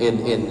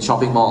in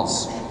shopping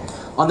malls.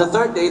 On the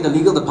third day, the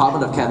legal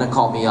department of Canon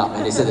called me up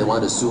and they said they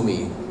wanted to sue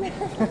me.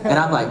 And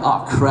I'm like,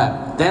 oh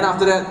crap. Then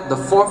after that,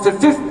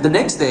 the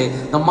next day,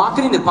 the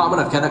marketing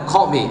department of Canon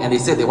called me and they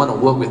said they want to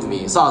work with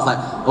me. So I was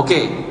like,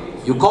 okay,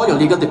 you call your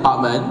legal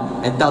department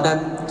and tell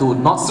them to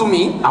not sue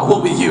me, I'll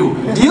work with you.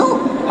 Deal?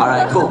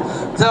 Alright, cool.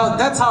 So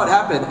that's how it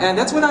happened. And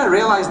that's when I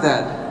realized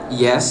that,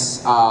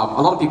 yes, a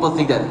lot of people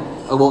think that,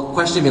 well,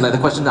 question me like the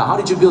question now, how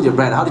did you build your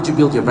brand? How did you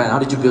build your brand? How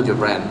did you build your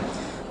brand?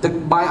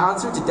 My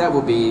answer to that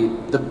would be,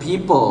 the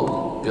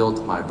people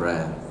built my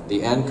brand.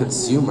 The end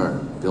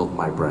consumer built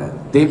my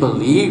brand. They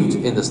believed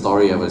in the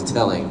story I was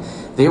telling.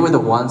 They were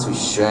the ones who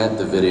shared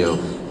the video.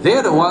 They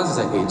are the ones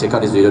who said, hey, check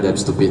out this video,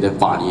 that's stupid, that's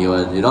funny,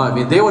 and you know what I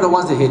mean? They were the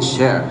ones that hit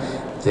share.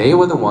 They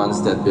were the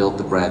ones that built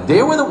the brand.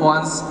 They were the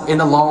ones, in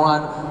the long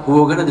run,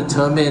 who were going to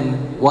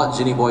determine what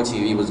Jinny Boy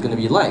TV was going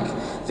to be like.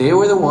 They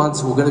were the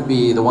ones who were going to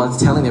be the ones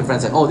telling their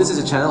friends, like, oh, this is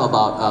a channel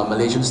about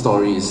Malaysian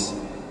stories.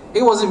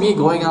 It wasn't me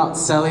going out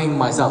selling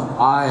myself.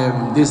 I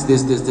am this.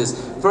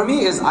 For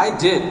me, is I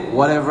did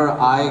whatever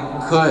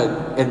I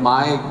could in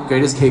my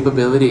greatest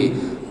capability,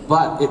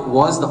 but it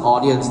was the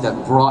audience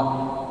that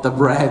brought the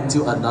brand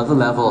to another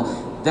level,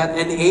 that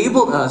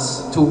enabled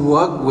us to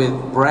work with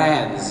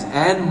brands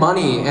and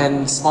money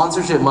and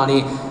sponsorship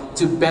money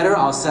to better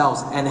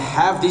ourselves and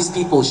have these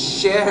people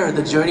share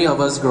the journey of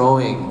us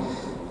growing.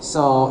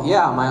 So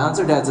yeah, my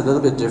answer to that's a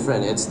little bit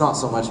different. It's not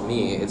so much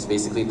me, it's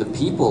basically the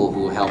people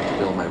who helped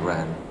build my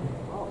brand.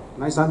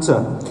 Nice answer.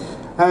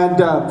 And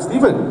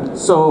Stephen,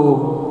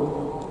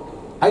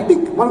 so I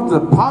think one of the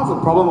part of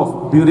the problem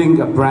of building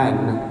a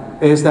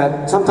brand is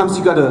that sometimes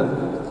you gotta,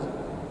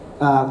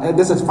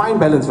 there's a fine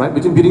balance, right,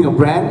 between building a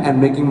brand and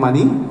making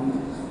money.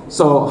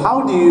 So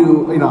how do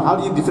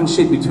you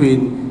differentiate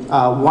between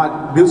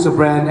what builds a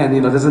brand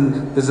and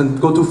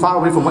doesn't go too far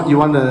away from what you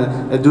want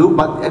to do,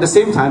 but at the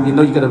same time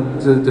you gotta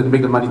to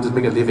make the money to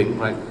make a living,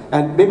 right?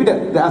 And maybe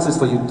the answer is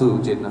for you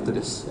too, Jin, after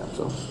this.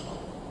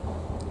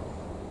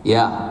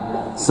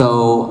 Yeah.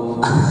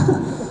 So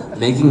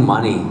making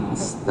money,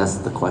 that's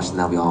the question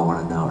that we all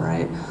want to know,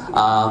 right?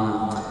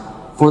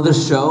 For the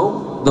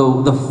show,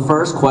 the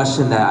first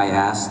question that I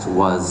asked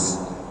was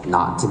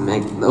not to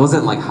make, it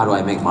wasn't like how do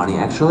I make money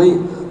actually.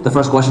 The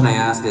first question I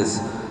asked is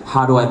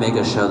how do I make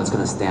a show that's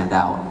going to stand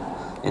out?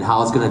 And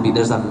how it's going to be,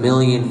 there's a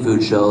million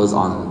food shows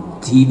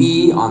on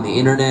TV, on the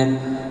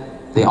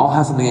internet, they all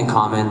have something in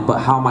common, but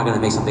how am I going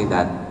to make something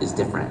that is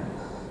different?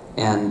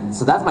 And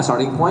so that's my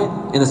starting point.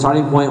 And the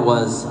starting point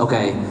was,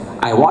 okay,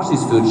 I watch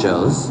these food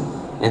shows,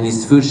 and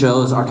these food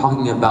shows are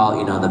talking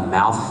about, the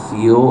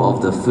mouthfeel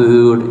of the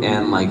food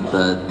and like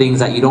the things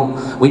that you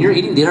don't, when you're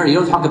eating dinner, you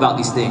don't talk about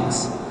these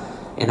things.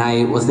 And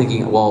I was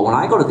thinking, well, when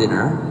I go to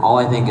dinner, all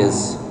I think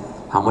is,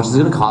 how much is it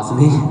going to cost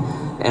me?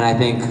 And I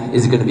think,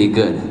 is it going to be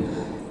good?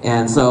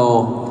 And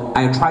so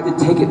I tried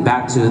to take it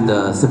back to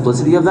the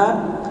simplicity of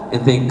that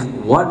and think,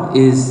 what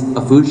is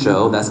a food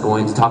show that's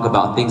going to talk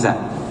about things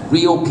that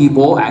real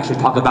people actually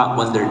talk about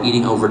when they're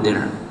eating over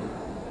dinner?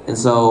 And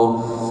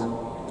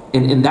so,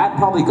 and that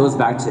probably goes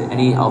back to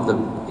any of the,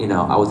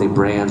 I would say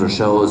brands or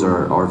shows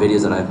or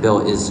videos that I've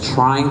built, is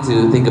trying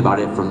to think about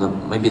it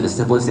from maybe the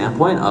simplest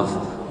standpoint of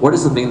what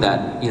is something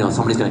that,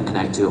 somebody's going to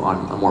connect to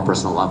on a more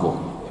personal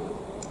level.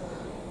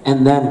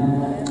 And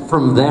then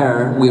from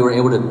there, we were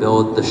able to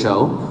build the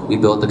show, we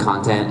built the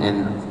content,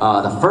 and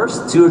the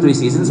first 2 or 3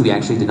 seasons, we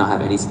actually did not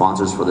have any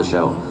sponsors for the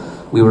show.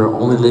 We were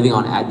only living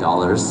on ad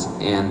dollars,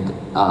 and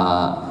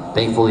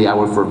thankfully I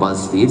worked for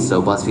Buzzfeed,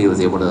 so Buzzfeed was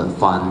able to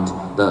fund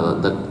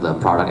the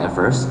product at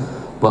first.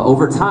 But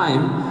over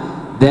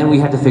time, then we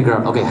had to figure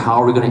out, okay,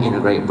 how are we going to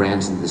integrate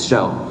brands into the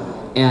show?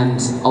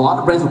 And a lot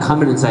of brands would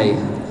come in and say,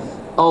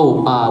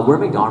 oh, we're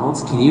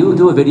McDonald's, can you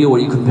do a video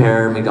where you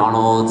compare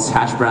McDonald's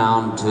hash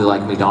brown to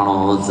like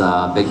McDonald's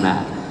Big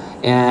Mac?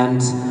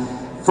 And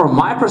from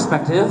my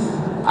perspective,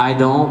 I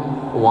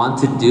don't want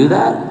to do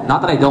that.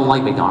 Not that I don't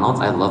like McDonald's,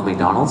 I love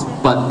McDonald's,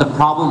 but the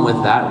problem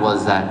with that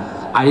was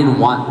that I didn't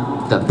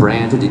want the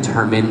brand to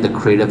determine the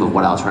creative of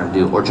what I was trying to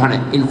do, or trying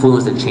to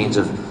influence the change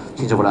of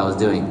what I was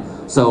doing.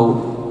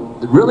 So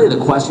really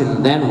the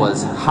question then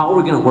was, how are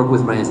we going to work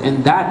with brands?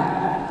 And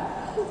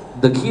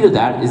the key to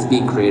that is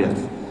being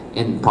creative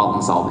in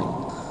problem solving.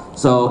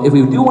 So if we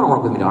do want to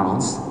work with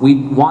McDonald's, we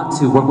want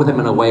to work with them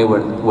in a way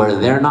where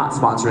they're not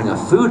sponsoring a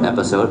food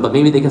episode, but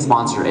maybe they can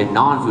sponsor a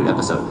non-food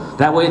episode.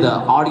 That way the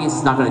audience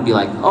is not going to be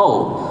like,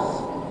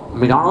 oh,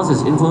 McDonald's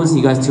is influencing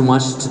you guys too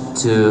much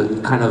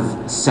to kind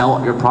of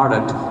sell your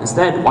product.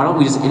 Instead, why don't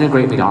we just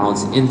integrate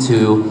McDonald's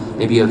into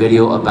maybe a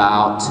video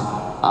about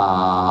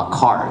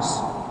cars?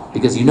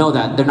 Because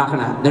that they're not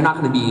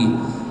gonna be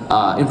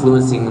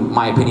influencing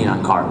my opinion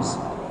on cars.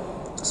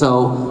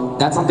 So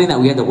that's something that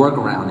we had to work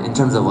around in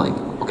terms of like,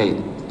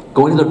 okay,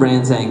 going to the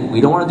brand saying,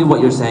 we don't want to do what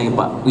you're saying,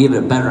 but we have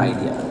a better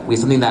idea. We have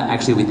something that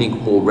actually we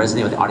think will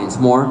resonate with the audience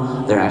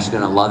more. They're actually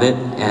going to love it.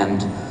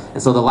 And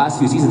so the last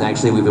few seasons,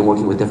 actually, we've been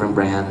working with different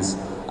brands,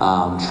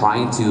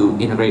 trying to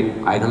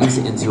integrate items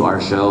into our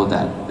show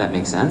that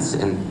makes sense.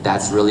 And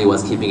that's really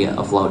what's keeping it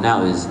afloat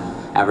now, is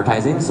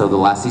advertising. So the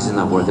last season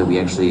of Worth It, we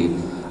actually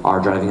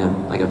are driving a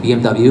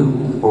BMW.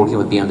 We're working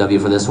with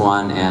BMW for this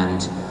one.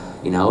 And,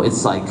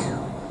 it's like,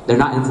 they're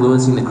not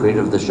influencing the creator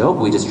of the show,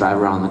 but we just drive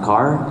around in the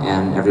car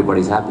and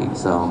everybody's happy.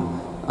 So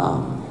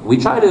we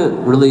try to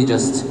really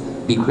just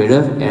be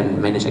creative and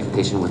manage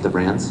expectation with the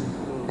brands.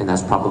 And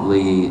that's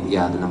probably,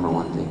 the number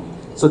one thing.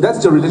 So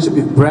that's your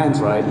relationship with brands,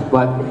 right?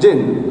 But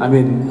Jin, I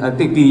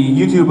think the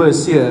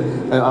YouTubers here,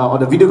 or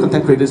the video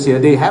content creators here,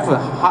 they have a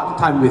hard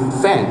time with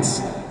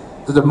fans.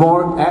 So the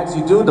more ads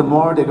you do, the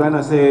more they're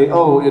gonna say,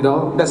 oh, you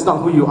know, that's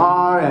not who you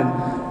are,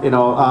 and you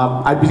know,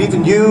 I believe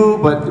in you,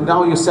 but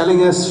now you're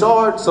selling us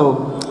short.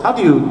 So how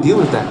do you deal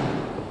with that?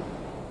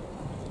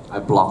 I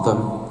block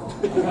them.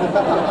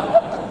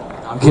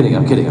 I'm kidding.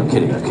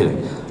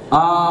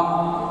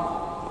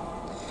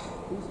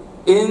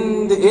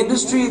 In the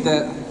industry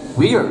that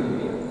we are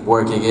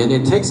working in,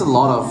 it takes a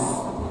lot of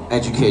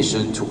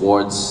education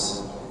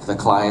towards the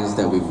clients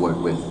that we work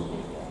with,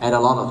 and a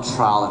lot of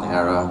trial and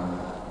error,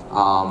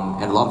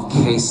 and a lot of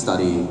case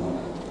study.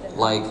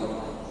 Like,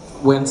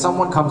 when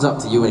someone comes up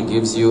to you and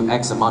gives you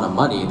X amount of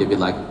money, they'd be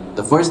like,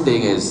 the first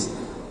thing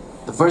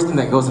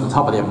that goes to the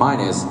top of their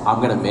mind is,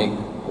 I'm gonna make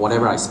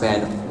whatever I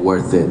spend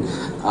worth it.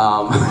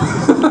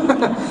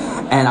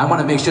 And I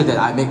want to make sure that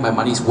I make my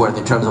money's worth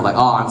in terms of like,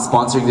 oh, I'm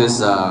sponsoring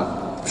this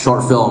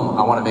short film.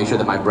 I want to make sure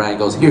that my brand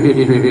goes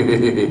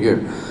here.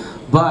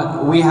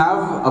 But we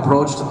have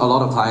approached a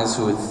lot of clients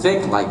who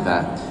think like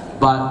that.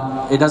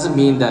 But it doesn't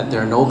mean that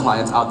there are no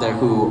clients out there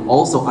who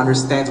also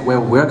understand where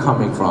we're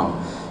coming from.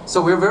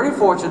 So we're very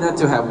fortunate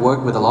to have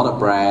worked with a lot of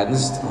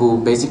brands who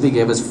basically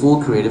gave us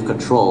full creative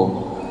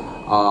control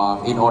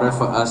in order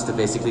for us to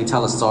basically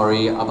tell a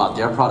story about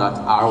their product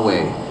our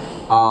way.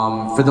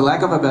 For the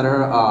lack of a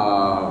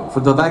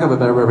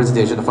better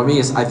representation, for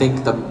me, I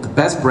think the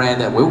best brand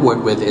that we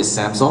work with is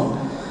Samsung.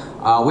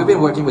 We've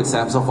been working with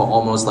Samsung for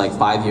almost like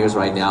 5 years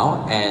right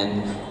now,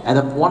 and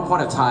at one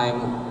point of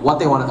time, what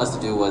they wanted us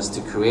to do was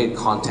to create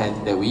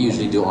content that we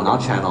usually do on our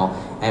channel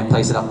and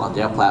place it up on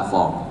their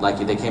platform. Like,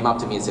 if they came up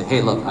to me and said,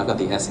 hey, look, I've got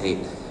the S8.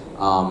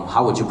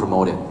 How would you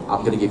promote it?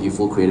 I'm going to give you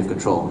full creative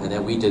control. And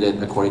then we did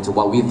it according to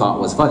what we thought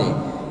was funny.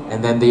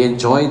 And then they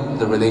enjoyed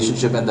the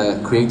relationship and the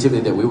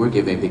creativity that we were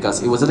giving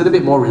because it was a little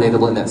bit more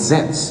relatable in that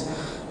sense.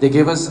 They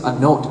gave us a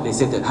note. They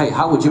said that, hey,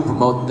 how would you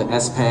promote the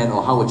S Pen,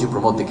 or how would you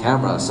promote the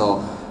camera?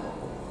 So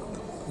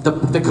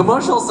the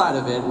commercial side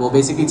of it will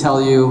basically tell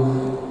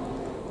you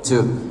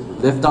to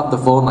lift up the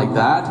phone like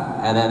that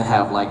and then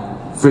have like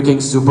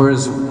freaking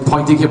supers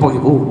pointing here,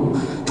 pointing, oh,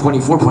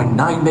 24.9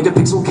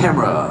 megapixel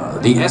camera,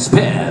 the S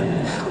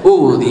Pen,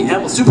 oh,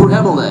 the Super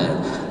AMOLED.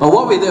 But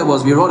what we did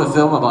was we wrote a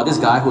film about this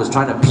guy who was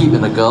trying to peep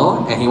in a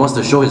girl, and he wants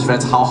to show his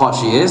friends how hot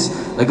she is.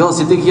 The girl's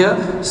sitting here,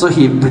 so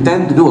he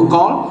pretended to do a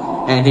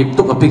call, and he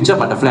took a picture,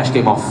 but the flash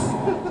came off.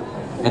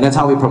 And that's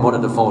how we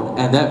promoted the phone.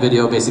 And that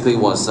video basically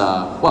was,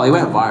 well, it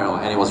went viral,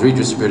 and it was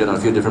redistributed on a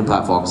few different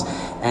platforms.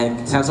 And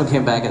Samsung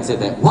came back and said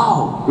that,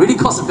 wow, really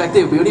cost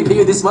effective, we only pay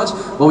you this much,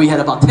 but we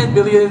had about 10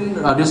 million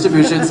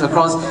distributions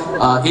across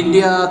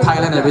India,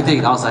 Thailand, and everything.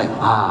 And I was like,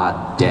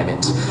 ah, damn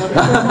it.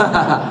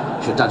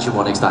 Should touch you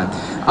more next time.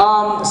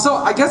 So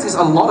I guess it's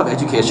a lot of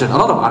education, a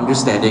lot of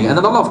understanding, and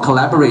a lot of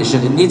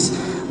collaboration. It needs,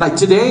 like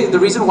today, the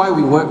reason why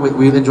we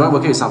enjoy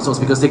working with Samsung is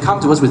because they come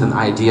to us with an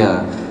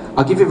idea.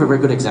 I'll give you a very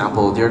good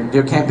example.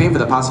 Their campaign for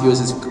the past few years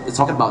is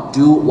talking about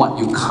do what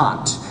you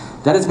can't.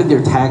 That has been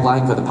their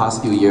tagline for the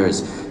past few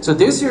years. So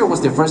this year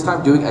was their first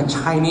time doing a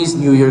Chinese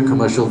New Year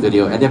commercial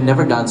video, and they've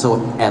never done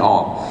so at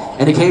all.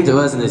 And they came to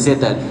us and they said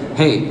that,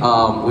 hey,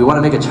 we want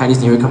to make a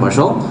Chinese New Year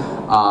commercial,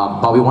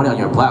 but we want it on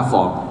your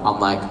platform. I'm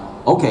like,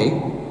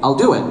 okay, I'll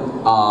do it.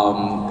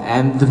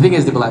 And the thing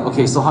is, they were like,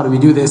 okay, so how do we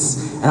do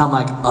this? And I'm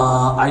like,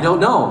 I don't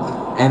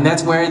know. And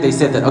that's where they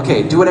said that,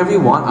 okay, do whatever you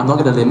want. I'm not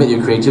going to limit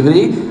your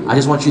creativity. I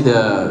just want you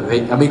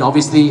to, I mean,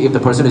 obviously, if the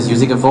person is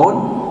using a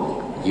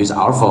phone, use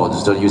our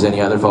phones, don't use any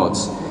other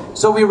phones.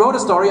 So we wrote a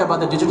story about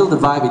the digital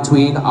divide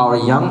between our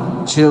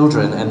young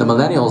children and the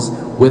millennials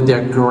with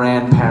their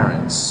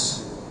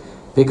grandparents.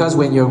 Because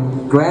when your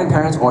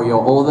grandparents or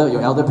your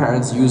elder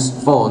parents use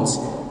phones,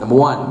 number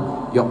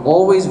one, you're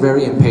always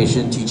very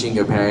impatient teaching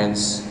your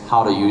parents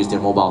how to use their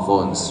mobile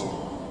phones.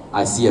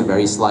 I see a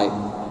very slight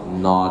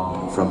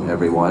nod from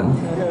everyone.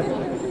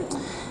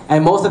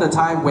 And most of the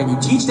time when you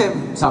teach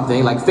them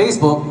something like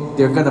Facebook,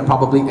 they're gonna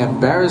probably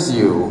embarrass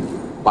you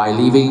by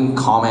leaving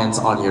comments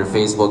on your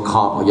Facebook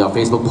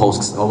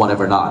posts or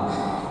whatever not.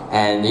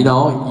 And you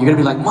know, you're gonna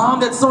be like, Mom,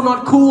 that's so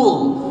not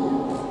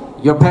cool.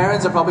 Your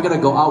parents are probably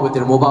gonna go out with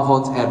their mobile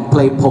phones and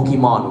play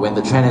Pokemon when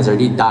the trend has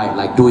already died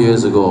like 2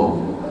 years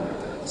ago.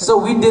 So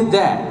we did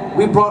that.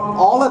 We brought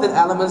all of the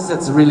elements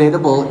that's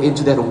relatable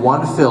into that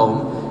one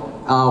film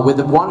with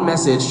the one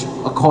message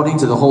according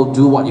to the whole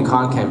Do What You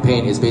Can't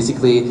campaign is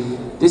basically,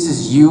 this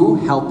is you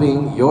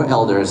helping your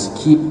elders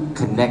keep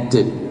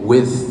connected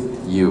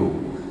with you.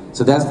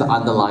 So that's the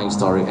underlying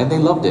story, and they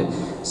loved it.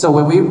 So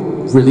when we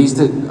released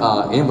it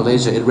in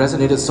Malaysia, it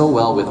resonated so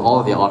well with all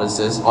of the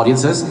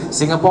audiences.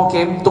 Singapore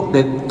came, took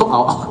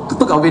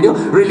our video,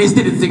 released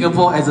it in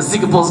Singapore as a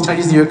Singapore's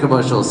Chinese New Year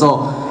commercial.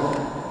 So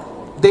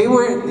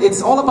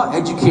it's all about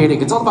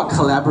educating, it's all about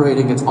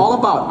collaborating, it's all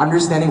about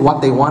understanding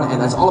what they want,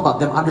 and it's all about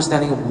them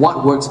understanding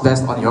what works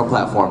best on your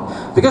platform.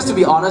 Because to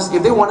be honest,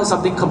 if they wanted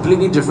something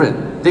completely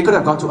different, they could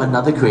have gone to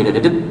another creator. They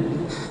didn't.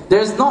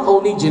 There's not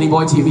only Jinny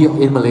Boy TV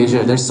in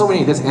Malaysia, there's so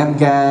many, there's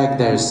MGAG,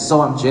 there's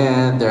Soam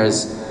Jen,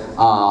 there's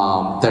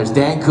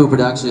Dan Koo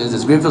Productions,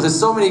 there's Greenfields, there's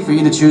so many for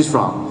you to choose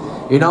from.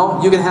 You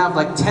know, you can have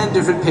like 10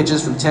 different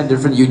pitches from 10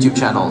 different YouTube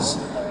channels.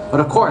 But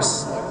of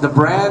course, the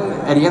brand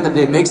at the end of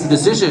the day makes the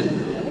decision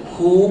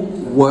who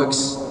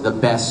works the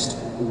best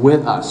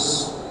with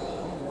us.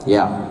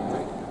 Yeah.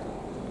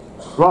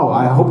 Wow,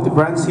 I hope the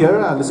brands here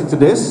are listening to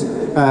this,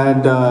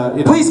 and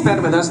you know, Please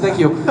spend with us, thank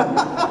you.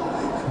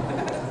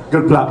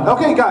 good plug.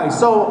 Okay, guys,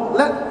 so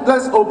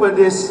let's open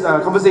this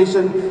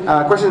conversation,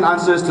 question and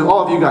answers to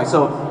all of you guys.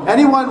 So,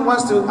 anyone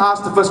wants to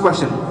ask the first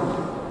question?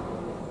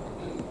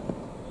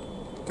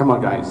 Come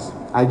on, guys.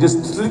 I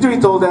just literally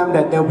told them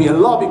that there will be a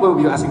lot of people who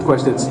will be asking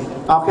questions.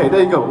 Okay,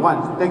 there you go.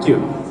 One, thank you.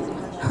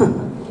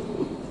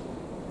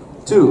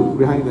 Two,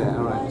 behind there.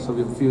 All right, so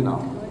we have a few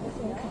now.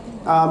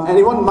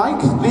 Anyone, Mike,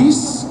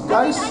 please,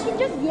 guys? I can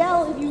just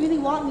yell if you really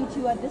want me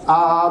to at this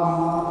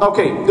point.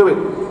 Okay, do it.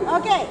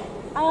 Okay.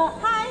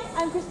 Hi,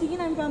 I'm Christine.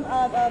 I'm from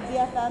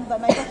BFM,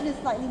 but my question is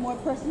slightly more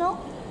personal.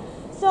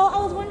 So I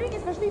was wondering,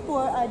 especially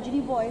for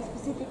Jinny Boy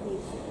specifically,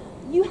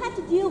 you had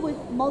to deal with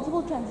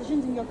multiple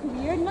transitions in your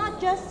career, not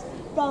just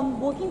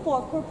from working for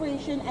a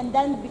corporation and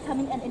then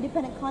becoming an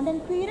independent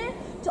content creator,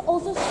 to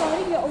also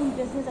starting your own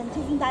business and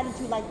taking that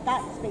into like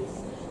that space.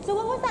 So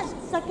what was that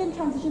second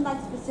transition like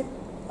specific?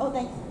 Oh,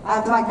 thanks.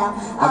 Right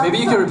now. Maybe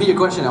you can repeat your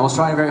question. I was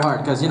trying very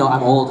hard because, you know,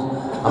 I'm old.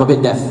 I'm a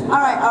bit deaf.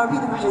 Alright, I'll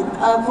repeat the question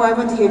for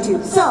everyone to hear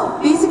too. So,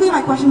 basically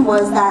my question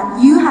was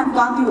that you have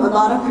gone through a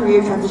lot of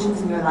career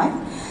transitions in your life.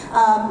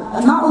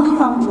 Not only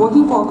from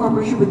working for a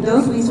corporation with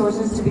those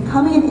resources to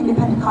becoming an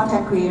independent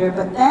content creator,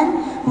 but then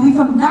moving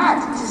from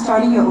that to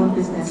starting your own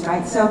business,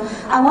 right? So,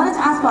 I wanted to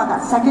ask about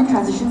that second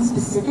transition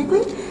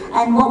specifically,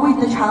 and what were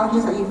the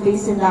challenges that you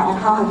faced in that, and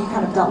how have you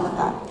kind of dealt with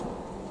that?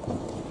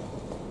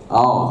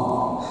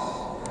 Oh.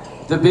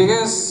 The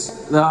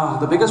biggest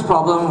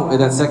problem with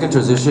that second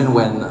transition,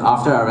 when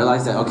after I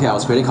realized that okay, I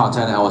was creating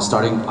content and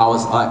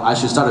I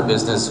should start a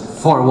business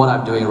for what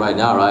I'm doing right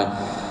now, right?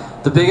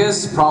 The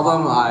biggest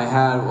problem I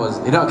had was,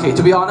 you know, okay,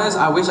 to be honest,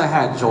 I wish I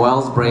had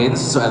Joel's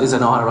brains, so at least I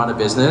know how to run a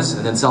business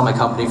and then sell my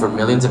company for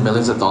millions and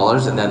millions of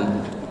dollars and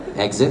then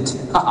exit.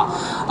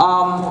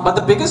 But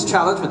the biggest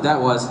challenge with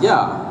that was,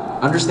 yeah,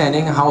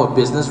 understanding how a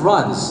business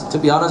runs. To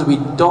be honest, we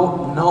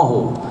don't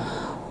know.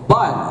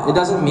 But it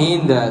doesn't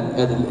mean that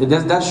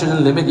that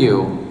shouldn't limit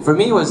you. For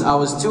me, I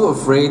was too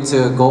afraid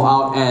to go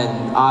out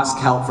and ask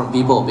help from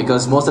people,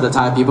 because most of the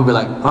time people be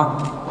like, huh?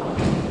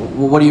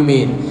 What do you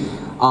mean?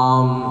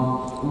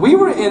 We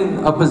were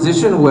in a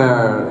position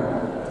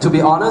where, to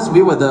be honest,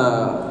 we were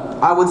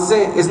I would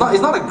say, it's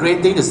not a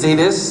great thing to say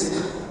this,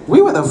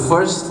 we were the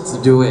first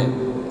to do it.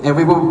 And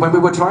when we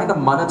were trying to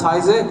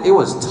monetize it, it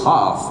was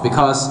tough,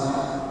 because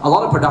a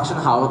lot of production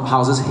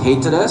houses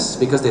hated us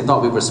because they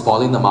thought we were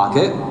spoiling the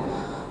market.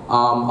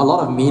 A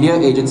lot of media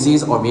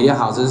agencies or media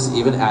houses,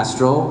 even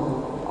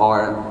Astro,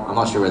 or I'm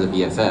not sure whether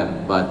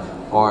BFM, but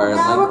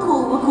Yeah, like,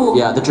 we're cool.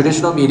 Yeah, the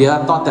traditional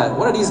media thought that,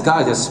 what are these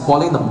guys? They're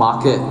spoiling the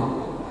market,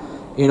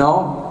 you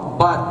know.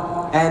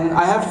 And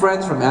I have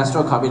friends from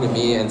Astro coming to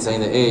me and saying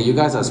that, hey, you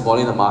guys are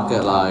spoiling the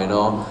market, lah, you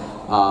know.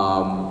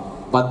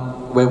 But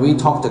when we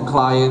talk to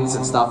clients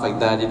and stuff like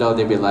that, you know,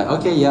 they'd be like,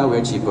 okay, yeah,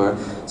 we're cheaper.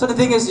 So the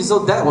thing is,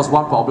 so that was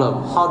one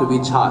problem. How do we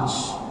charge,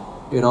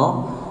 you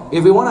know?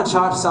 If we want to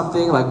charge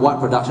something like what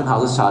production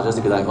houses charge us,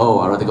 they'd be like, oh,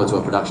 I'd rather go to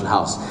a production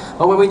house.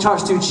 But when we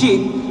charge too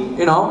cheap,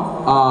 you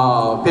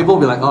know, people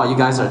will be like, oh, you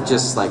guys are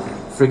just like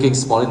freaking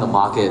spoiling the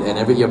market and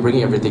you're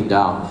bringing everything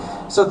down.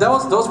 So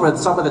those were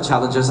some of the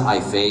challenges I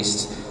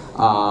faced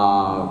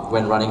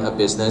when running a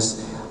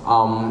business.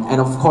 And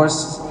of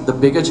course, the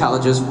bigger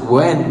challenges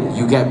when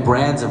you get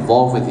brands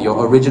involved with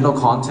your original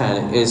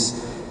content is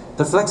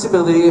the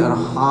flexibility on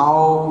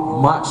how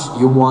much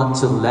you want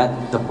to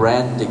let the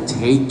brand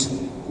dictate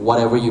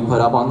whatever you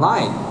put up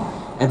online.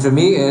 And for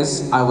me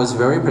I was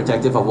very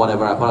protective of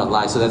whatever I put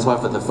online. So that's why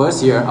for the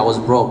first year I was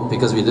broke,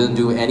 because we didn't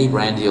do any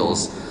brand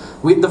deals.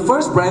 The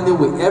first brand deal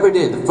we ever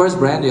did, the first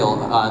brand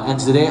deal, and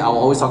today I will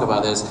always talk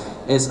about this,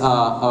 is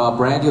a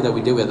brand deal that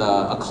we did with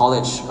a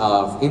college,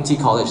 INTI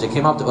college. They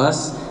came up to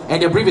us and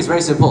their brief is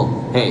very simple.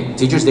 Hey,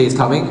 Teachers Day is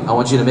coming, I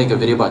want you to make a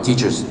video about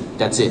teachers.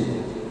 That's it.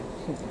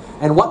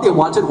 And what they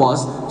wanted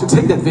was to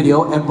take that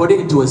video and put it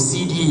into a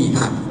CD.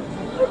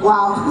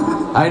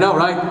 Wow. I know,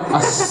 right?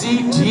 A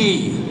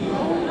CD,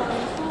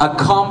 a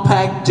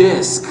compact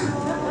disc,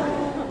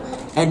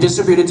 and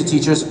distributed to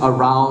teachers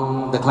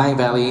around the Klang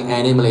Valley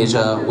and in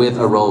Malaysia with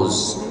a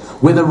rose,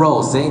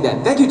 saying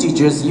that, thank you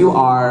teachers, you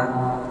are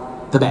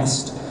the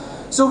best.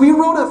 So we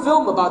wrote a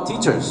film about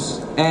teachers,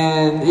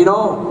 and you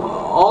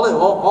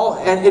know,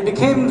 and it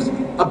became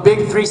a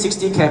big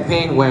 360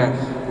 campaign where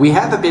we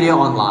had the video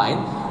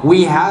online,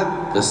 we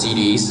had the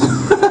CDs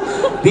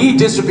be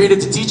distributed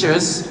to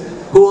teachers,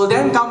 who will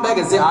then come back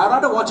and say, I'd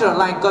rather watch it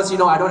online because, you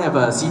know, I don't have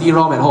a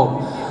CD-ROM at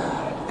home.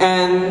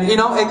 And, you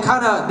know,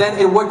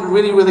 it worked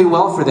really, really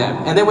well for them.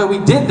 And then when we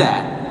did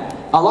that,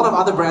 a lot of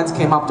other brands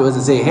came up to us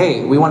and say,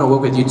 hey, we want to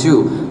work with you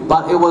too.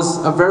 But it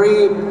was a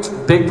very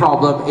big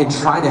problem in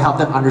trying to help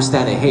them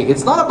understand that, hey,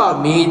 it's not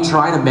about me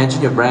trying to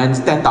mention your brands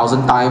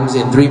 10,000 times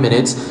in 3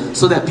 minutes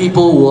so that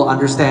people will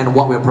understand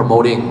what we're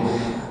promoting.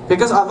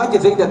 Because I'd like to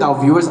think that our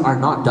viewers are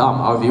not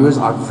dumb. Our viewers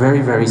are very,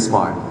 very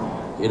smart.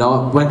 You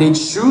know, when they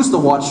choose to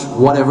watch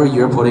whatever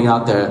you're putting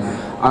out there,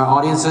 Our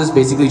audiences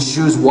basically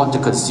choose what to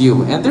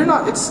consume, and they're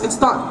not. It's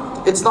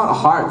not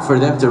hard for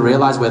them to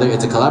realize whether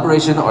it's a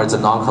collaboration or it's a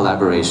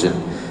non-collaboration.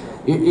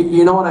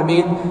 You know what I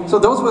mean? So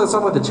those were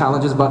some of the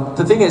challenges, but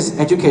the thing is,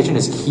 education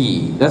is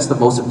key. That's the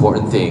most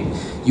important thing.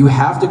 You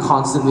have to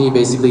constantly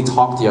basically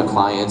talk to your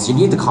clients. You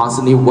need to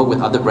constantly work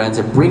with other brands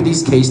and bring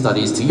these case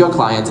studies to your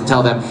clients and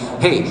tell them,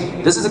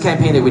 hey, this is a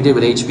campaign that we did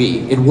with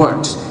HB. It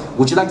worked.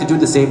 Would you like to do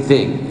the same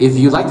thing? If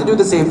you'd like to do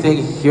the same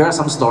thing, here are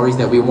some stories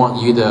that we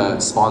want you to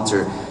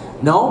sponsor.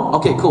 No?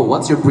 Okay, cool.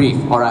 What's your brief?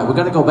 Alright, we're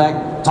gonna go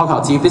back, talk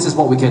our team. This is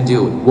what we can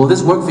do. Will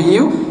this work for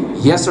you?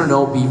 Yes or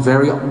no? Be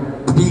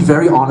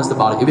very honest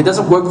about it. If it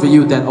doesn't work for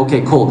you, then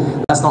okay, cool.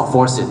 Let's not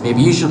force it.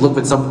 Maybe you should look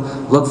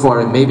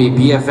for maybe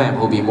BFM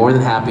who'll be more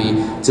than happy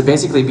to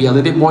basically be a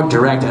little bit more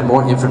direct and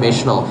more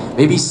informational.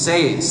 Maybe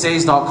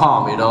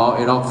says.com, you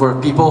know,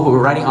 for people who are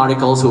writing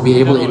articles who'll be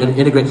able to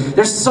integrate.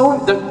 There's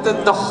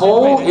the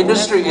whole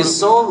industry is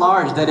so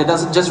large that it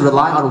doesn't just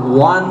rely on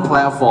one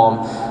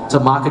platform to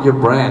market your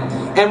brand.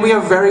 And we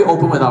are very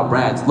open with our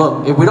brands.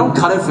 Look, if we don't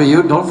cut it for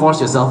you, don't force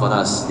yourself on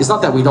us. It's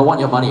not that we don't want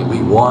your money,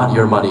 we want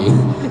your money.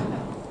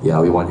 Yeah,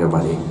 we want your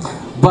money.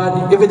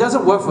 But if it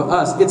doesn't work for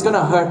us, it's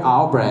gonna hurt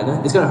our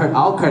brand, it's gonna hurt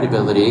our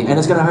credibility, and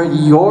it's gonna hurt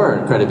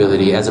your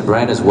credibility as a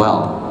brand as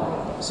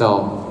well.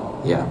 So,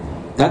 yeah,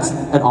 that's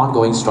an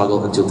ongoing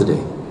struggle until today.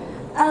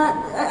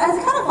 As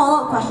a kind of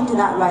follow-up question to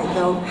that, right,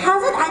 though,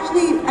 has it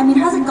actually, I mean,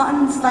 has it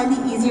gotten slightly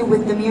easier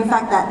with the mere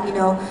fact that, you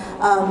know,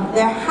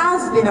 there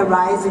has been a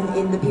rise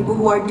in the people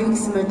who are doing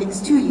similar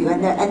things to you,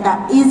 and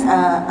that is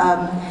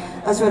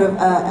a sort of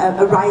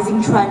a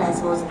rising trend, I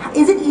suppose.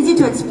 Is it easy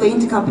to explain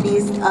to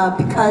companies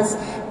because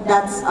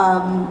that's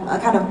a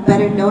kind of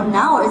better known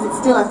now, or is it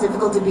still as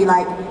difficult to be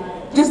like,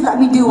 just let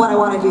me do what I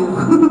want to do?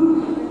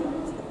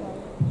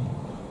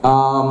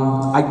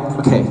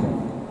 Okay.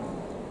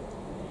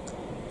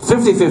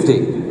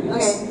 50-50.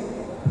 Okay.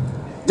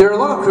 There are a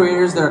lot of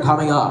creators that are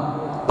coming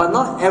up, but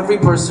not every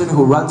person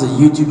who runs a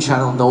YouTube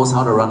channel knows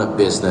how to run a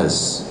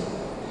business.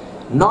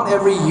 Not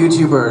every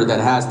YouTuber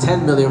that has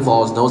 10 million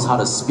followers knows how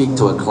to speak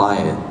to a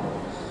client.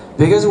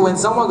 Because when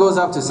someone goes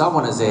up to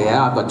someone and say,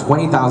 yeah, I've got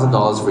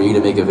 $20,000 for you to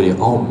make a video.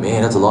 Oh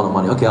man, that's a lot of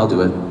money. Okay, I'll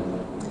do it.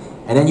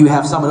 And then you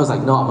have someone who's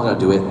like, no, I'm not gonna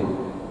do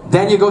it.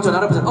 Then you go to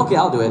another person, okay,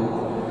 I'll do it.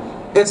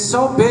 It's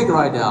so big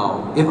right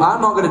now. If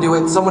I'm not gonna do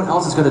it, someone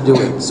else is gonna do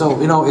it. So,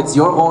 you know, it's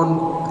your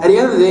own, at the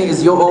end of the day,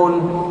 it's your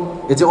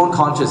own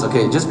conscience,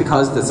 okay? Just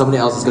because that somebody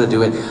else is gonna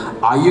do it,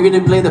 are you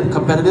gonna play the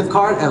competitive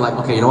card and like,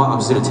 okay, you know what, I'm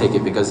just gonna take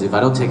it because if I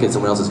don't take it,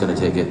 someone else is gonna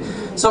take it.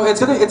 So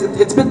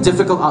it's been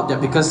difficult out there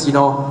because, you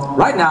know,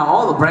 right now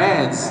all the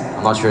brands,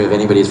 I'm not sure if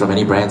anybody's from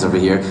any brands over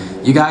here,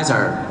 you guys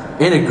are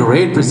in a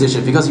great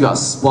position because you are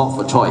spoiled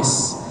for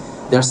choice.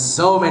 There's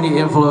so many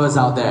influencers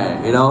out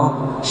there, you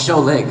know? Show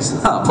legs,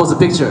 post a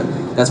picture.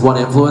 That's one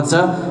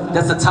influencer.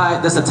 That's the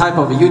type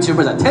of a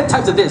YouTuber that 10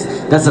 types of this.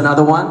 That's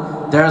another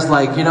one. There's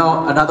like, you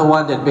know, another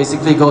one that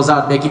basically goes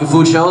out making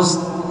food shows.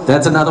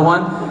 That's another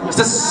one.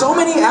 There's so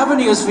many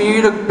avenues for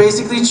you to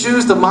basically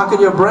choose to market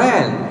your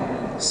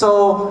brand.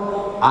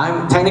 So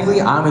I'm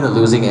in the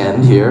losing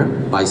end here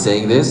by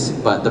saying this,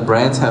 but the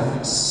brands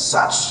have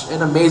such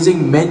an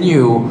amazing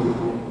menu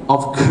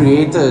of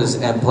creators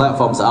and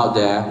platforms out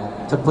there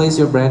to place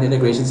your brand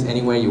integrations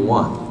anywhere you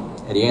want.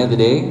 At the end of the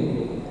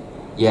day,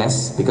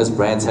 yes, because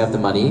brands have the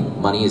money,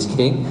 money is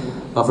king,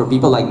 but for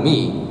people like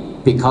me,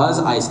 because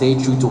I stay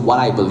true to what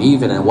I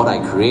believe in and what I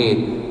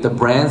create, the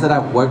brands that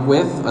I've worked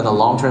with on a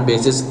long-term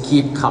basis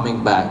keep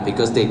coming back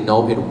because they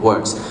know it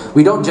works.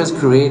 We don't just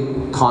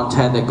create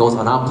content that goes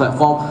on our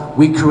platform,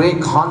 we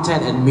create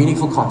content and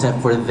meaningful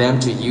content for them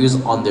to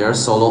use on their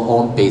solo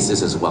own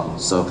basis as well.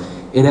 So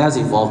it has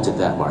evolved to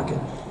that market.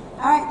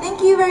 Alright,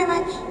 thank you very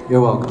much. You're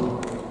welcome.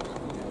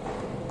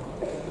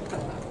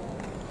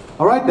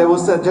 All right, there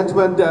was a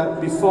gentleman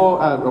before,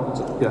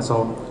 yeah,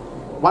 so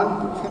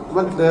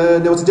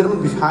there was a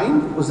gentleman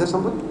behind. Was there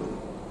someone?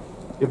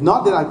 If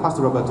not, then I pass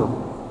to Roberto.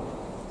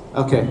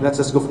 Okay, let's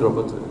just go for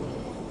Roberto.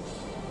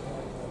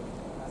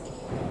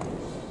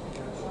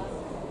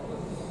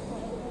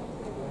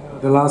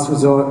 The last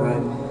resort,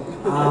 right?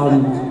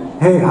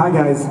 Hey, hi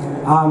guys.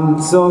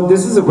 So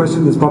this is a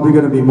question that's probably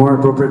going to be more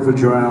appropriate for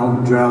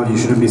Joel. Joel, you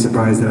shouldn't be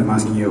surprised that I'm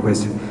asking you a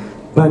question.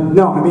 But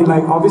no, I mean,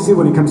 like, obviously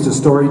when it comes to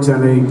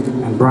storytelling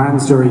and brand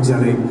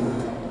storytelling,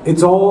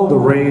 it's all the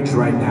rage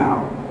right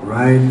now,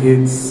 right?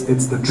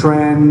 It's the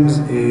trend,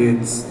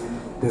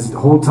 there's a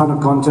whole ton of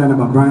content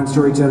about brand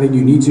storytelling,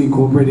 you need to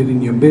incorporate it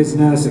in your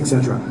business,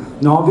 etc.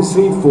 Now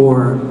obviously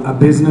for a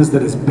business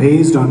that is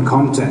based on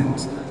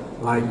content,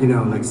 like, you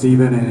know, like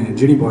Steven and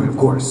Jinny Boy, of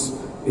course,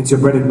 it's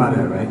your bread and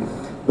butter, right?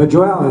 But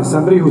Joel is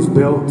somebody who's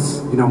built,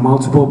 you know,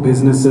 multiple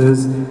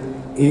businesses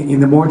in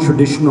the more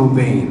traditional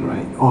vein,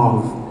 right,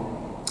 of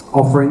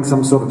offering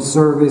some sort of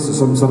service or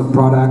some sort of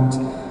product,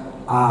 you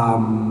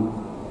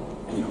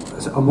know,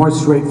 a more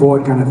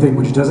straightforward kind of thing,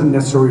 which doesn't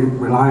necessarily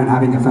rely on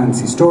having a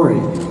fancy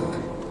story.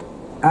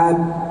 At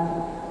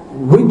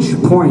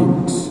which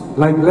point,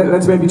 like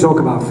let's maybe talk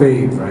about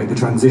fave, right? The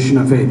transition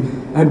of fave.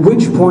 At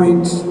which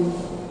point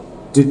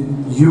did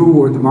you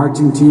or the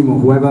marketing team or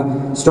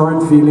whoever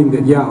start feeling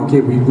that, yeah,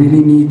 okay, we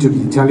really need to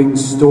be telling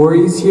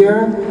stories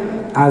here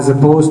as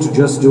opposed to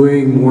just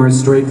doing more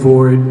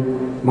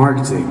straightforward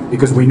marketing?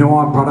 Because we know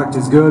our product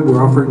is good,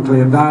 we're offering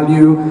clear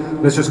value,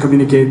 let's just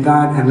communicate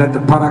that and let the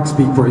product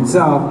speak for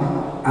itself,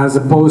 as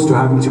opposed to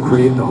having to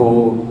create the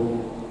whole,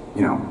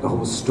 you know, the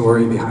whole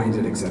story behind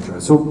it,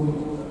 etc. So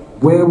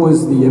where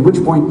was the, at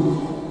which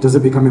point does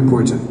it become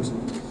important?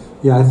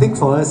 Yeah, I think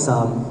for us,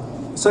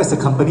 so as a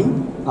company,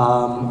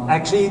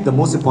 actually the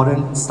most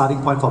important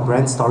starting point for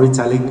brand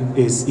storytelling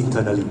is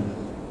internally,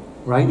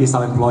 right? It's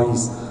our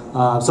employees.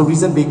 So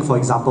reason being, for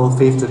example,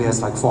 Fave today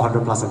has like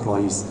 400 plus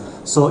employees.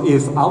 So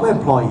if our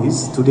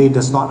employees today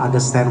does not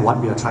understand what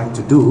we are trying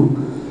to do,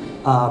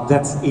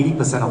 that's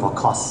 80% of our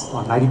costs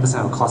or 90%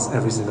 of our costs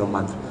every single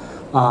month.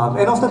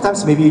 And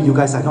oftentimes maybe you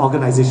guys are in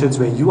organizations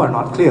where you are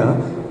not clear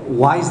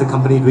why is the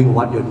company doing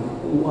what you're,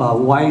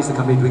 why is the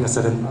company doing a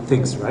certain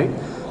things, right?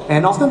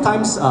 And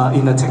oftentimes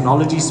in the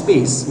technology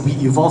space, we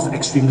evolve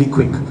extremely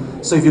quick.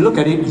 So if you look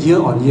at it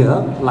year on year,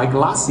 like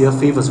last year,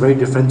 Fave was very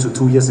different to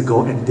 2 years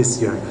ago and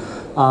this year.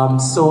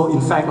 So in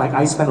fact, like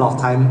I spend a lot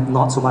of time,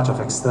 not so much of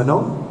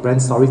external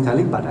brand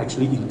storytelling, but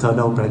actually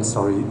internal brand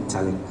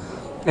storytelling.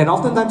 And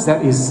oftentimes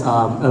that is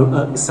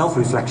a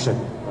self-reflection,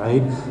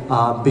 right?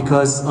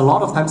 Because a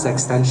lot of times the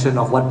extension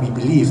of what we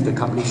believe the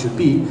company should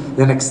be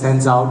then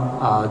extends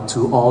out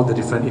to all the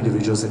different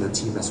individuals in the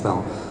team as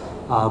well.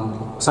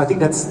 So I think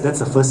that's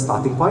the first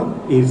starting point.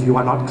 If you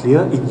are not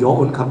clear in your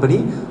own company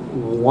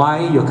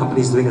why your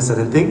company is doing a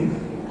certain thing,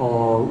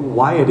 or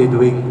why are they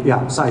doing,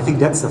 yeah, so I think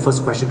that's the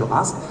first question to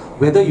ask,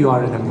 whether you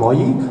are an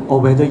employee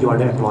or whether you are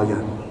the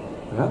employer.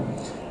 Yeah?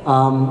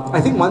 I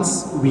think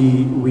once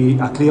we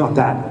are clear on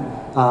that,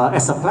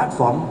 as a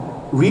platform,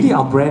 really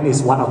our brand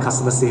is what our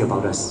customers say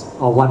about us,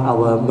 or what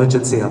our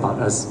merchants say about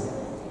us.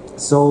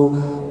 So,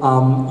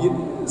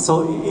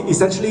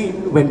 essentially,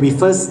 when we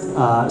first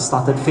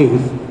started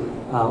Fave,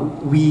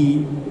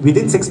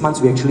 within 6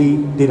 months we actually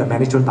did a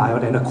management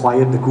buyout and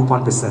acquired the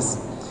Groupon business.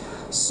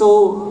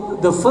 So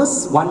the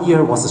first 1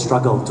 year was a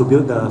struggle to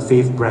build the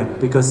Fave brand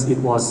because it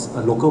was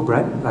a local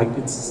brand, like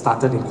it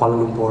started in Kuala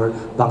Lumpur,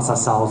 Bangsa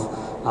South.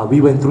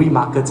 We were in 3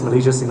 markets,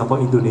 Malaysia, Singapore,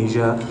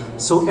 Indonesia.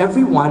 So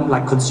everyone,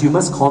 like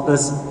consumers, called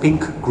us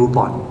Pink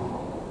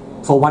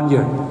Groupon for 1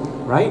 year,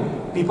 right?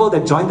 People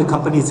that joined the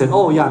company said,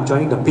 oh yeah, I'm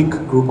joining the Pink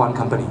Groupon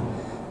company.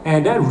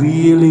 And that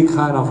really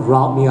kind of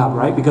riled me up,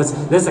 right? Because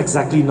that's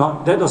exactly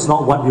not, that was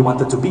not what we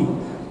wanted to be,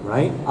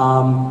 right?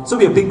 So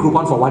we are Pink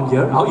Groupon for 1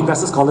 year. Our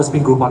investors call us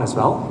Pink Groupon as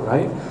well,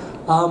 right?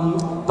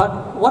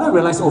 But what I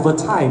realized over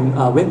time,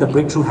 when the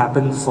breakthrough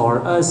happened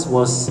for us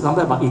was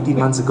somewhere about 18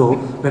 months ago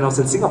when I was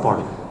in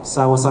Singapore. So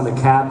I was on the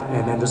cab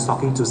and then just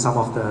talking to some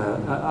of the,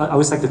 I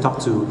always like to talk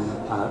to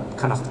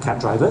kind of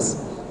cab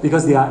drivers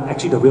because they are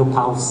actually the real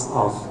pulse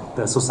of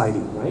the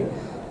society, right?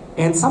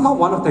 And somehow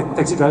one of the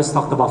taxi drivers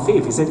talked about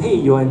Fave. He said, hey,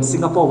 you're in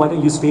Singapore, why don't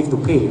you use Fave to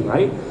pay,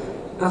 right?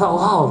 And I thought,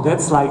 wow,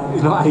 that's like,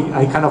 you know,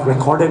 I kind of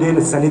recorded it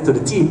and sent it to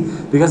the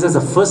team because that's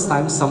the first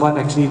time someone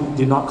actually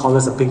did not call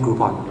us a Pink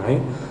Groupon,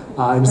 right?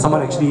 And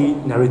someone actually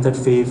narrated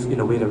Fave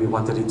in a way that we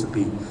wanted it to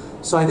be.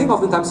 So I think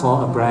oftentimes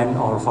for a brand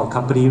or for a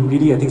company,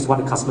 really I think it's what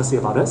the customers say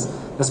about us,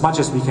 as much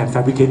as we can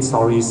fabricate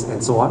stories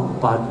and so on,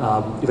 but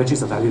eventually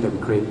it's the value that we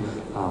create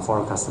for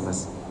our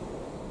customers.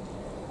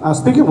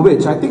 Speaking of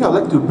which, I think I'd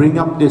like to bring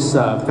up this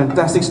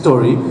fantastic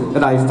story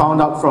that I found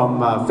out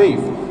from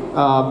Fave.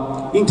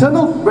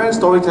 Internal brand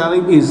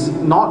storytelling is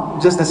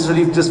not just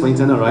necessarily just for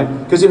internal, right?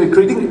 Because you're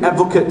creating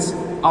advocates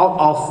out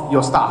of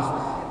your staff.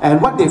 And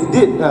what they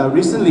did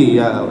recently,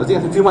 I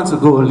think a few months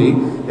ago only,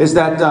 is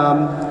that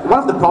one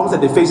of the problems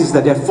that they face is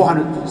that they have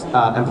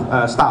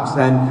 400 staffs.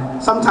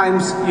 And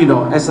sometimes, you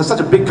know, as such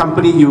a big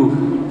company,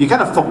 you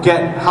kind of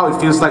forget how it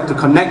feels like to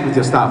connect with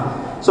your staff.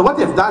 So what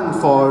they've done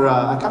for,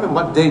 I can't remember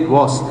what day it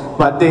was,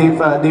 but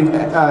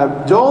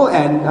Joel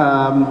and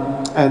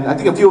I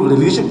think a few of the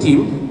leadership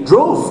team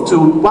drove to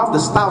one of the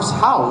staff's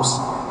house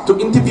to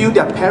interview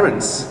their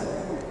parents.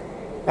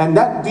 And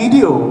that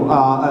video,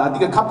 I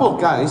think a couple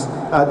of guys,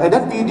 and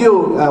that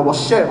video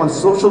was shared on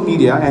social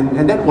media,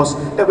 and that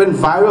went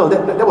viral.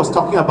 That was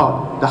talking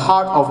about the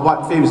heart of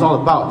what Fave is all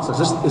about. So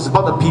it's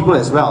about the people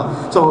as well.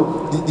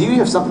 So do you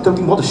have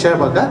something more to share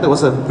about that? That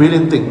was a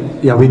brilliant thing.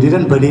 Yeah, we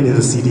didn't burn it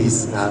into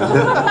CDs.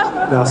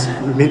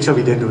 We made sure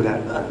we didn't do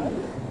that.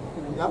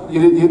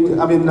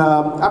 I mean,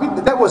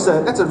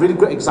 that's a really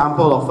great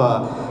example of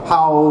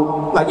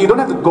how, like, you don't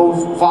have to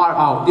go far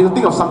out. You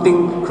think of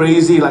something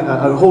crazy like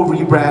a whole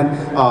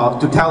rebrand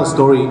to tell a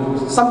story.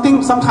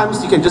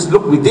 Sometimes you can just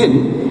look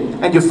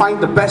within and you find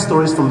the best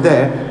stories from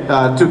there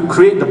to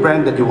create the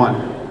brand that you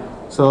want.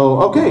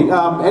 So, okay,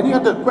 any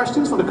other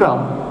questions from the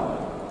crowd?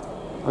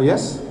 Oh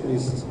yes,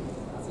 please.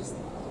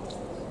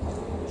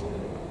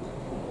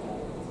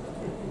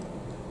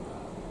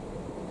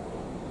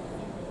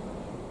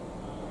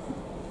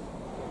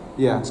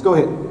 Yeah, let's go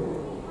ahead.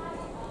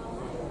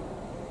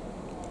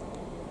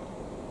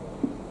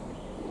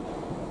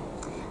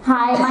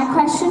 Hi, my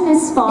question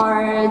is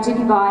for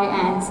Jinny Boy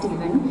and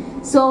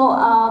Steven. So,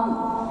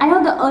 I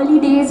know the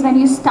early days when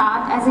you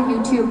start as a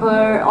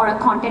YouTuber or a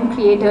content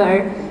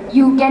creator,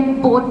 you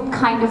get both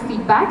kind of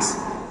feedbacks,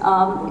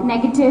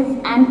 negative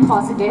and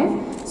positive.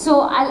 So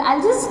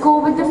I'll just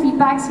go with the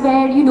feedbacks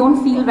where you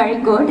don't feel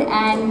very good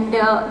and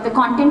the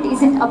content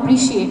isn't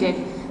appreciated.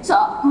 So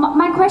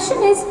my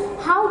question is,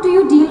 how do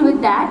you deal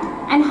with that,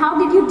 and how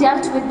did you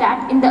dealt with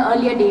that in the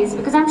earlier days?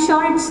 Because I'm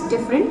sure it's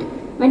different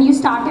when you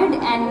started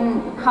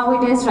and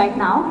how it is right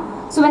now.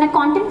 So when a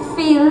content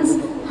fails,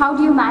 how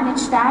do you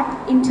manage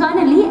that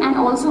internally and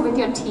also with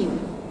your team?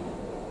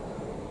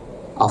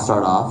 I'll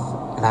start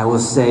off, and I will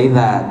say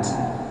that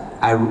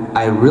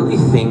I really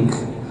think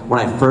when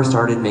I first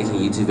started making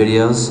YouTube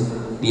videos,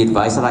 the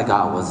advice that I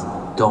got was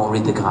don't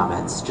read the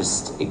comments,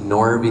 just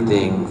ignore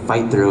everything,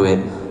 fight through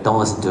it, don't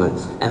listen to it.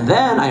 And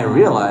then I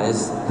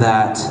realized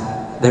that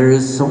there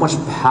is so much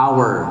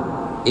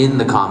power in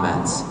the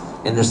comments,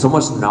 and there's so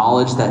much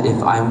knowledge that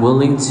if I'm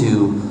willing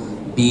to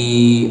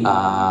be,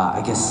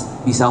 I guess,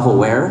 be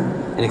self-aware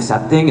and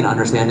accepting and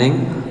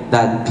understanding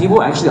that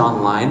people actually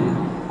online,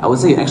 I would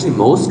say actually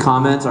most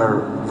comments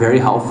are very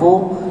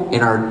helpful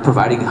and are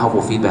providing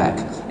helpful feedback.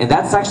 And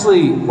that's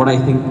actually what I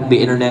think the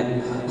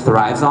internet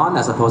thrives on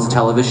as opposed to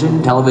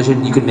television.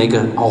 Television, you can make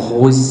a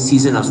whole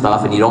season of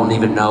stuff and you don't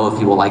even know if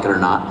people like it or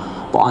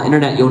not. But on the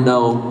internet, you'll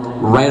know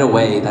right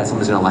away that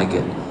someone's gonna like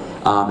it.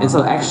 And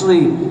so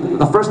actually,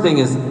 the first thing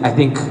is I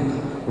think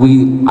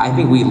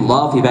we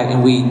love feedback,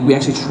 and we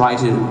actually try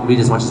to read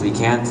as much as we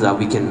can so that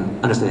we can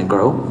understand and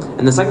grow.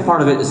 And the second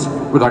part of it is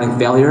regarding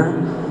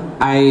failure.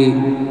 I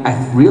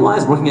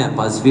realized working at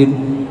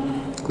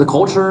Buzzfeed, the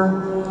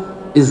culture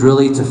is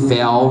really to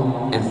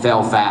fail and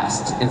fail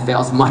fast and fail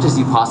as much as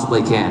you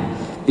possibly can,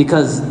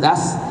 because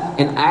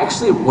and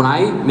actually when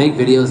I make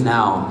videos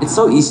now, it's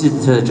so easy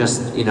to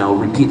just, you know,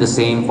 repeat the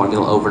same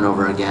formula over and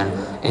over again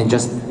and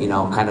just, you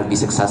know, kind of be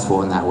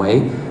successful in that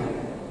way.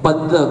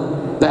 But the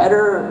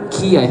better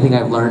key I think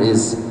I've learned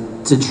is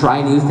to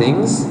try new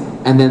things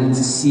and then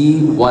to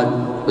see what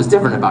was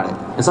different about it.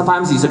 And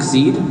sometimes you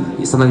succeed,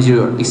 sometimes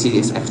you exceed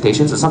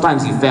expectations, and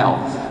sometimes you fail.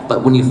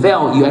 But when you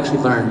fail, you actually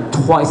learn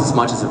twice as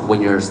much as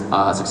when you're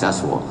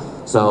successful.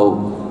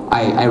 So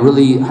I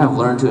really have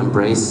learned to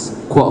embrace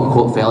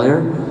quote-unquote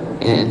failure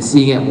and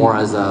seeing it more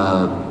as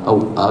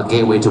a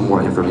gateway to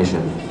more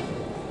information.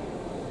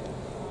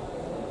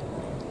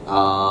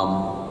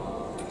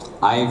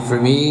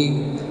 For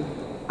me,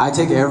 I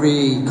take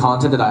every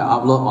content that I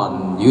upload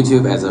on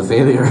YouTube as a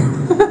failure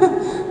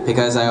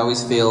because I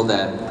always feel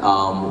that,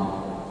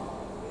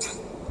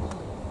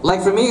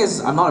 like for me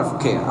I'm not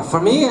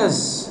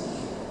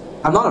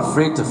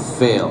afraid to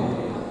fail,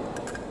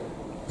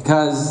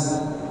 because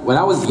when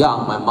I was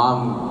young, my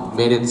mom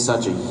made it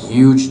such a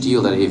huge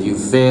deal that if you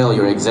fail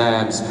your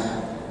exams,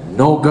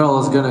 no girl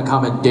is gonna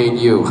come and date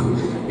you.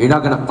 You're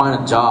not gonna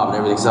find a job and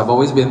everything. So I've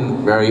always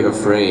been very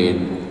afraid.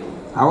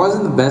 I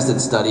wasn't the best at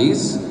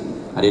studies.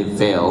 I didn't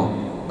fail,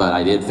 but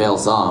I did fail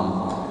some.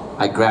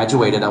 I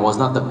graduated. I was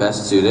not the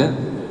best student,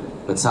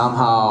 but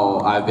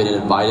somehow I've been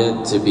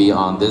invited to be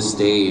on this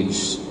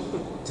stage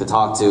to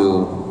talk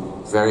to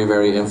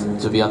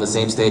to be on the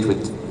same stage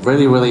with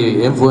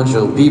really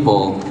influential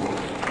people.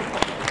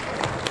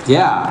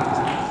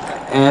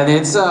 Yeah, and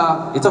it's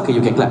okay.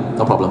 You can clap,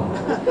 no problem.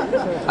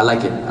 I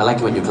like it. I like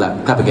it when you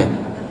clap. Clap again.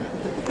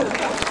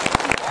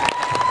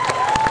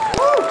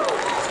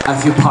 I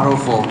feel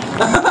powerful.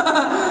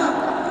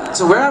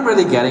 So where I'm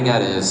really getting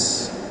at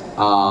is,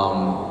 a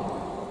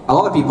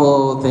lot of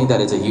people think that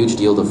it's a huge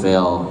deal to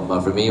fail,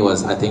 but for me it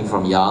was, I think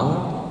from young,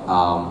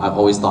 I've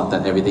always thought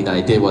that everything that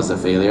I did was a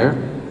failure.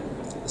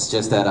 It's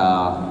just that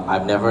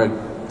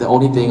the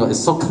only thing, it's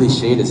so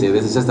cliche to say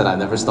this, it's just that I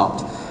never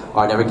stopped,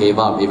 or I never gave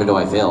up even though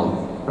I failed,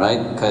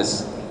 right?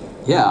 Because,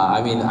 yeah,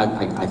 I mean,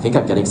 I think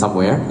I'm getting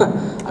somewhere.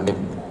 I'm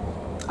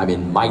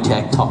in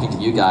MITEC talking to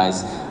you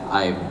guys.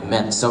 I've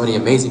met so many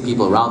amazing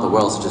people around the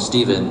world, such as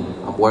Steven.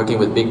 I'm working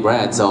with big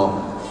brands, so,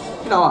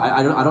 you know,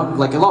 I don't,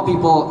 like a lot of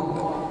people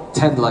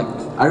tend to like,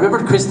 I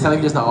remember Chris telling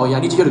me just now, oh yeah, I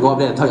need you to go up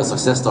there and tell your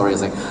success story.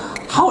 It's like,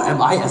 how am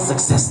I a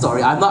success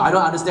story? I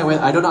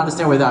don't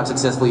understand whether I'm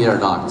successful yet or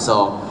not.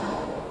 So,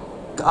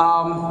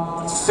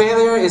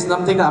 failure is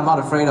something that I'm not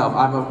afraid of.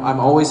 I'm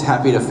always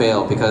happy to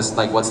fail, because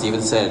like what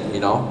Steven said,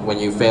 you know, when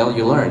you fail,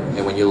 you learn.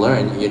 And when you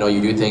learn, you know,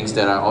 you do things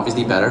that are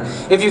obviously better.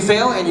 If you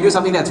fail and you do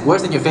something that's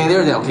worse than your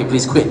failure, then okay,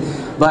 please quit.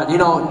 But you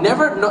know,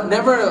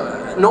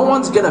 no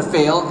one's gonna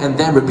fail and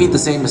then repeat the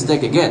same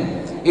mistake again.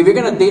 If you're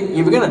gonna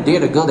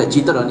date a girl that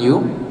cheated on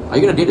you, are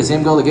you gonna date the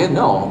same girl again?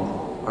 No.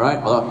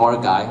 Alright? Or a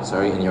guy,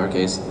 sorry, in your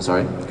case. I'm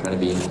sorry, I'm trying to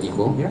be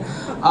equal here.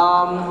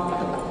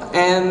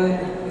 And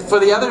for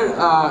the other,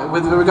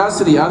 with regards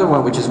to the other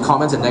one, which is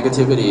comments and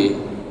negativity,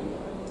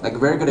 like a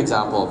very good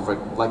example, for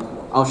like,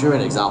 I'll share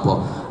an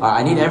example.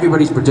 I need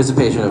everybody's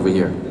participation over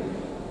here.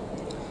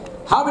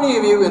 How many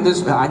of you in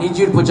this, I need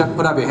you to put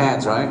up your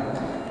hands, right?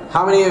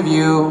 How many of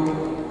you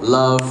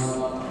love,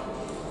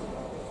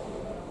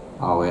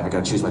 oh wait, I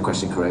gotta choose my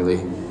question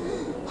correctly.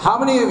 How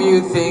many of you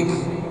think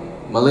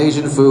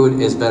Malaysian food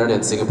is better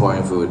than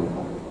Singaporean food?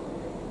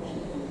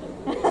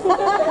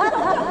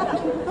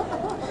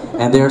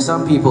 And there are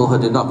some people who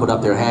did not put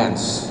up their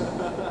hands.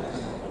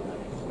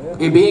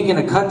 Being in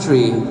a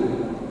country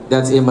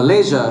that's in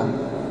Malaysia,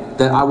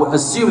 that I would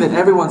assume that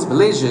everyone's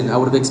Malaysian, I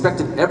would have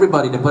expected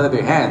everybody to put up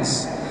their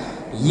hands.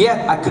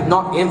 Yet, I could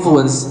not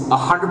influence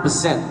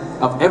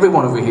 100% of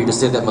everyone over here to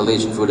say that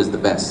Malaysian food is the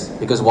best.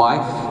 Because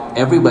why?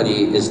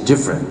 Everybody is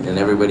different, and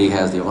everybody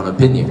has their own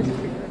opinion.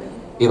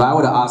 If I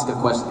were to ask a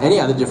question,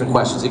 any other different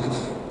questions,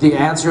 the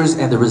answers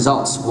and the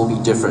results will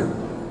be different.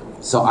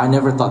 So I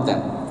never thought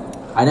that.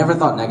 I never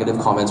thought negative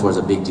comments was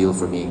a big deal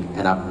for me,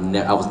 and I've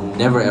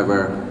never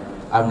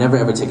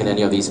ever taken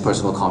any of these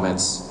personal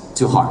comments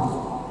to heart.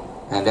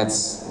 And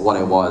that's what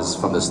it was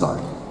from the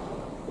start.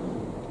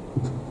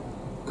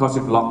 Because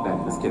you've locked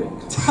them, just kidding.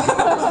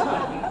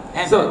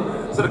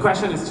 So the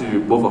question is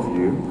to both of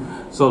you.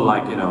 So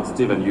like, you know,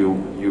 Stephen,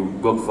 you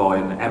work for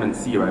an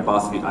MNC, right?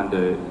 Buzzfeed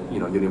under, you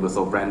know,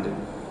 Universal branding.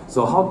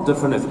 So how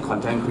different is a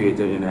content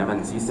creator in an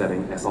MNC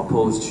setting as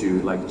opposed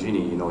to like Jinny,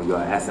 you know, you're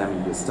an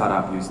SME, you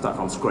start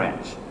from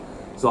scratch.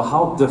 So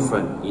how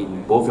different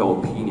in both your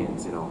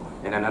opinions, you know?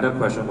 And another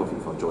question will be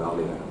for Joel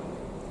later.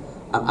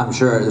 I'm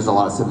sure there's a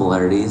lot of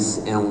similarities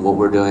in what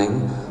we're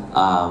doing.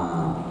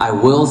 I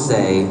will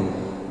say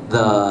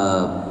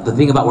the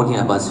thing about working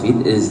at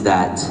BuzzFeed is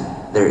that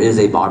there is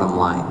a bottom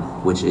line,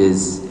 which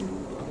is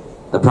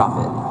the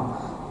profit.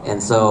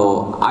 And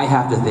so I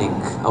have to think,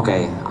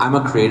 okay, I'm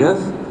a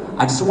creative.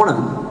 I just want to,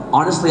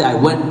 honestly, I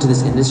went into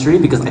this industry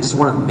because I just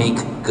want to make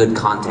good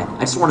content.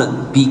 I just want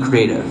to be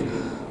creative.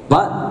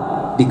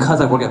 But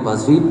because I work at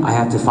BuzzFeed, I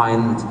have to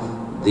find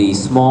the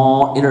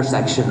small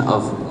intersection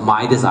of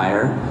my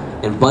desire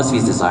and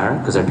BuzzFeed's desire,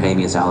 because they're paying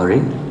me a salary,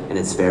 and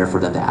it's fair for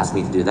them to ask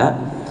me to do that,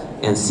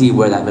 and see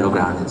where that middle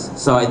ground is.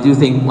 So I do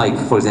think, like,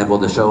 for example,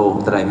 the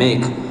show that I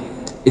make,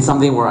 it's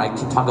something where I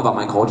can talk about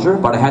my culture,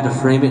 but I had to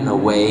frame it in a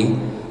way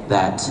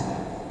that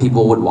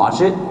people would watch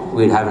it,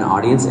 we'd have an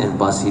audience, and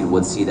BuzzFeed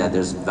would see that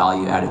there's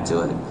value added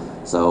to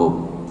it.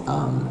 So,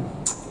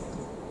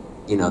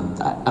 you know,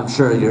 I'm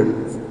sure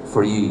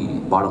for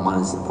you, bottom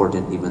line is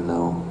important, even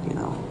though, you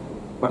know.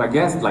 But I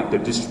guess, like, the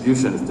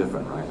distribution is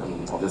different, right? I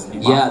mean, obviously,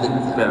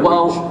 yeah,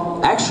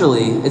 well,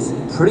 actually, it's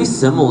pretty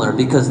similar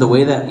because the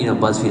way that, you know,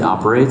 BuzzFeed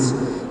operates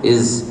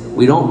is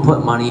we don't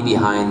put money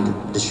behind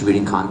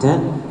distributing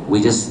content.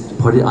 We just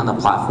put it on the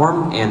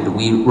platform and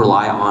we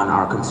rely on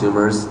our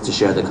consumers to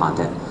share the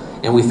content.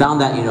 And we found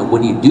that, you know,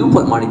 when you do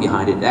put money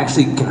behind it, it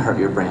actually can hurt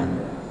your brand.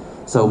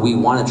 So we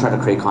want to try to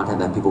create content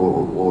that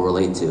people will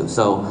relate to.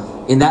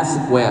 So in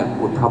that way, I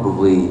would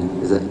probably,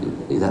 is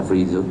that for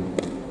you too?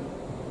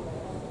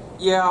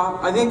 Yeah,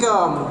 I think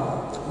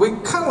we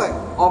kind of like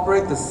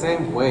operate the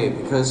same way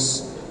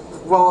because,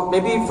 well,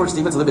 maybe for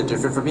Steve it's a little bit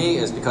different for me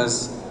is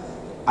because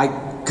I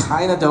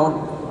kind of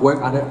don't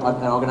work under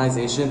an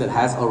organization that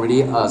has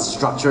already a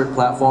structured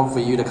platform for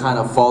you to kind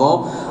of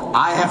follow.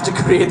 I have to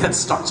create that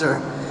structure.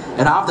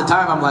 And half the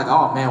time I'm like,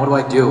 oh man, what do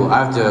I do?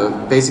 I have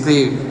to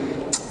basically,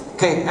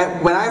 okay,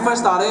 when I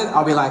first started,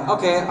 I'll be like,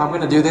 okay, I'm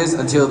gonna do this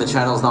until the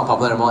channel is not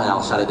popular anymore and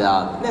I'll shut it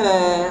down.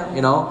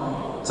 You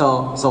know?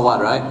 So what,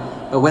 right?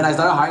 But when I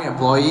started hiring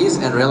employees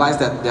and realized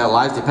that their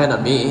lives depend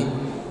on me,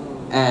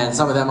 and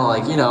some of them are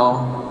like, you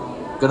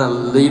know, gonna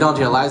lead on to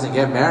your lives and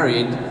get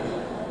married,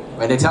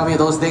 when they tell me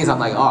those things, I'm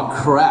like, oh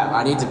crap,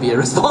 I need to be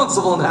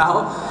responsible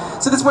now.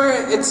 So that's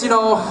where it's, you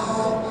know,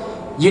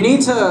 you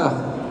need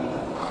to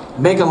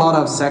make a lot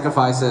of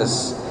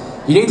sacrifices.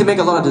 You need to make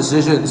a lot of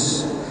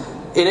decisions.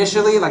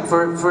 Initially, like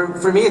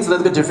for me, it's a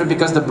little bit different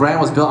because the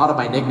brand was built out of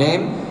my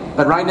nickname.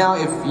 But right now,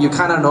 if you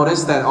kind of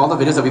notice that all the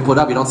videos that we put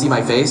up, you don't see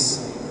my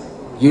face.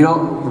 You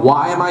don't,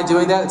 why am I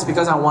doing that? It's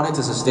because I want it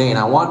to sustain.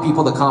 I want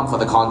people to come for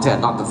the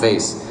content, not the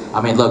face. I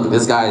mean, look,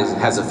 this guy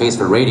has a face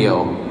for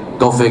radio.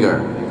 Go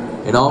figure.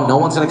 You know, no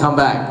one's gonna come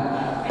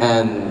back.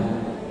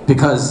 And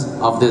because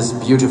of this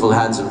beautiful,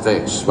 handsome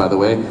face, by the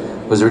way,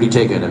 was already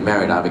taken and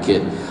married, I have a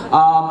kid.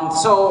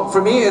 So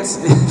for me, it's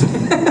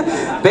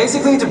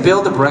basically to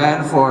build the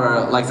brand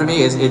for, like for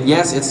me,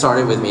 yes, it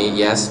started with me.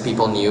 Yes,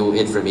 people knew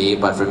it for me,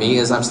 but for me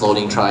is I'm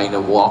slowly trying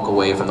to walk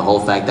away from the whole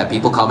fact that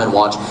people come and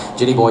watch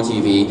Jinny Boy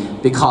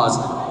TV because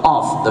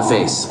of the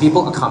face.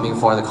 People are coming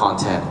for the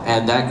content.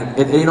 And that,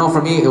 you know,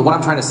 for me, what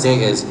I'm trying to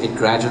say is it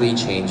gradually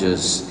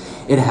changes.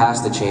 It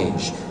has to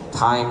change.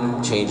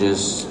 Time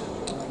changes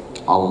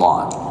a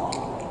lot.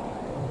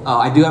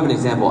 I do have an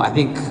example. I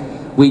think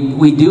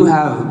we do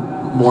have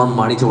more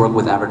money to work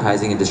with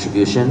advertising and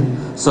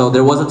distribution. So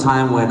there was a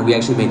time when we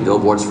actually made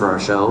billboards for our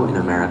show in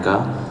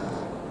America.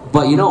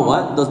 But you know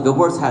what? Those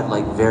billboards had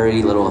like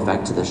very little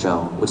effect to the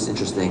show, which is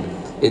interesting.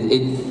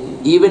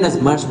 Even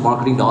as much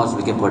marketing dollars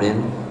we can put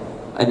in,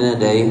 at the end of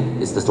the day,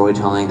 it's the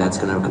storytelling that's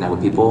going to connect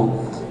with people.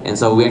 And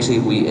so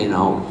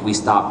we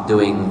stopped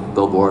doing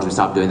billboards, we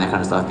stopped doing that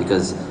kind of stuff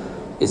because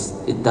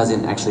it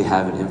doesn't actually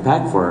have an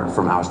impact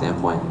from our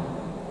standpoint.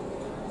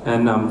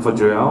 And for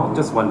Joel,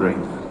 just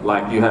wondering,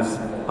 like you have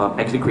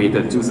actually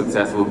created 2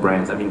 successful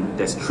brands. I mean,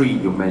 there's 3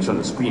 you mentioned on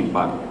the screen,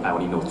 but I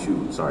only know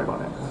 2. Sorry about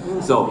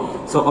that. So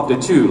of the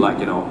 2, like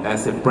you know,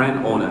 as a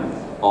brand owner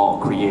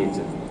or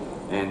creator,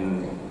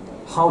 and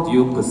how do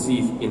you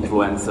perceive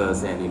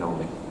influencers and you know,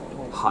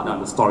 hard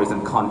on the stories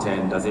and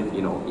content? Does it,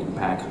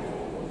 impact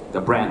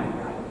the brand?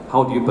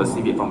 How do you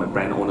perceive it from a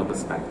brand owner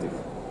perspective?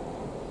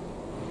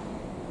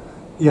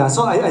 Yeah,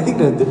 so I think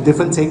the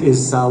different take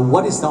is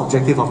what is the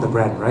objective of the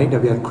brand, right,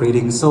 that we are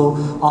creating. So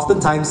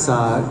oftentimes,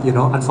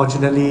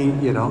 unfortunately,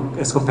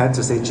 as compared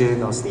to say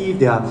Jin or Steve,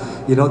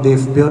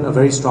 they've built a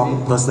very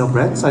strong personal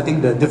brand. So I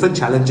think the different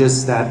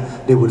challenges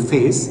that they would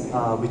face,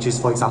 which is,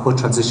 for example,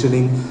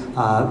 transitioning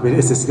when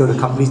it's the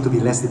companies to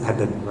be less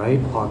dependent, right,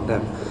 on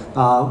them.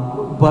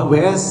 But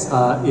whereas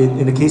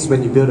in the case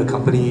when you build a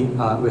company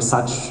in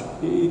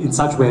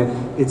such where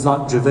it's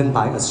not driven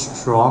by a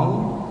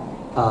strong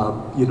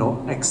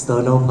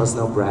external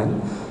personal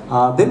brand,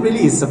 then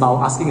really it's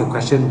about asking a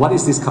question: what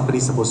is this company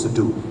supposed to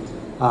do?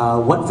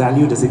 What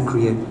value does it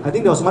create? I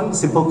think there was one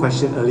simple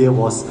question earlier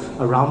was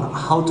around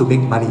how to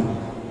make money,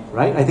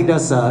 right? I think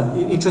that's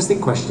an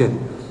interesting question.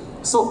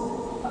 So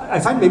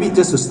I find maybe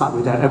just to start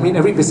with that, I mean,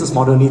 every business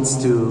model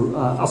needs to,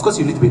 of course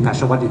you need to be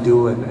passionate what you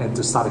do and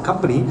to start a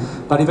company,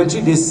 but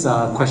eventually this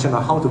question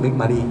of how to make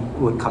money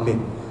would come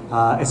in,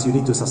 as you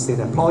need to sustain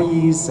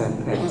employees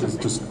and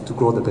to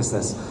grow the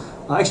business.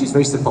 Actually, it's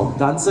very simple.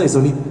 The answer is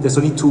there's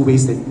only two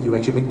ways that you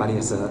actually make money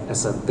as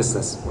a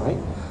business, right?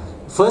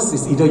 First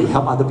is either you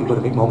help other people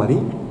to make more money,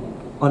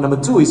 or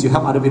number two is you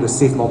help other people to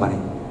save more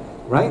money,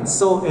 right?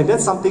 So, and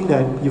that's something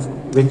that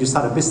when you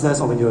start a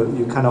business or when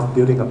you're kind of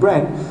building a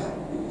brand,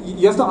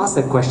 you have to ask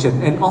that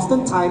question. And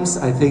oftentimes,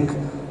 I think,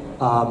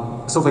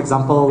 so for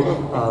example,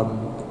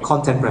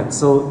 content brands.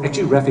 So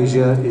actually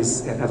RefAsia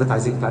is an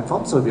advertising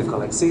platform. So we've got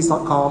like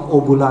Says.com,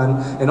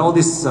 Obulan, and all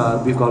this,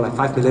 we've got like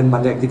 5 million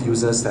monthly active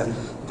users that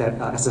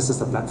accesses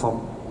the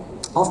platform.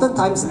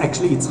 Oftentimes,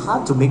 actually, it's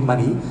hard to make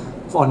money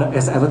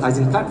as an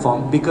advertising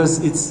platform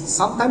because it's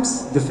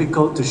sometimes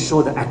difficult to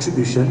show the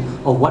attribution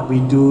of what we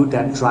do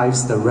that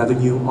drives the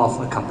revenue of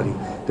a company,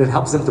 that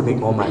helps them to make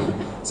more money.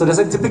 So there's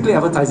typically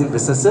advertising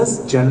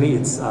businesses, generally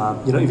it's,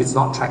 if it's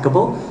not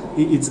trackable,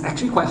 it's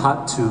actually quite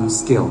hard to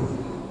scale.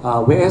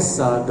 Whereas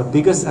the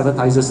biggest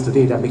advertisers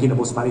today that are making the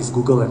most money is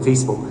Google and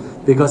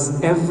Facebook,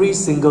 because every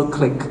single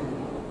click,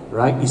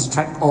 right, is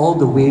tracked all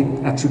the way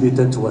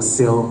attributed to a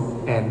sale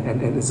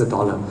and it's a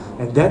dollar.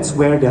 And that's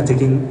where they're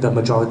taking the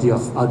majority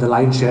of, the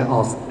lion's share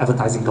of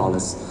advertising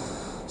dollars.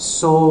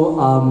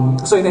 So,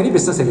 so in any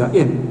business that you're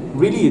in,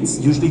 really it's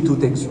usually two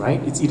things, right?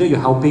 It's either you're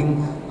helping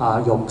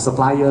your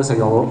suppliers or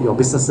your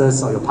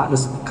businesses or your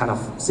partners kind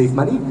of save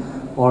money,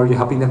 or you're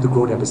helping them to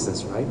grow their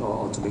business, right,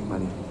 or to make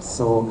money.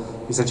 So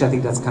essentially, I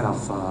think that's kind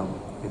of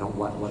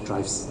what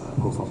drives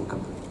growth of a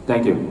company.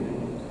 Thank you.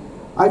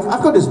 I've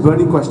got this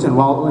burning question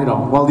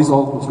while this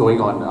all is going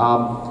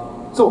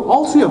on. So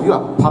all three of you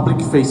are public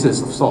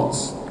faces of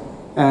sorts,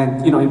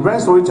 and in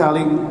brand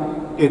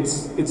storytelling,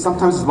 it's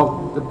sometimes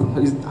about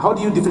how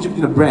do you differentiate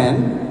between the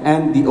brand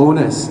and the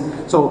owners.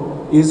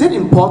 So is it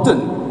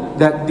important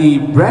that the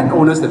brand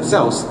owners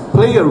themselves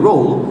play a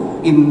role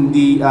in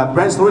the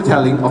brand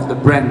storytelling of the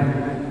brand?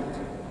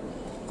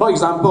 For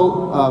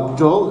example,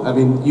 Joel, I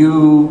mean,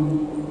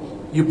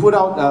 you put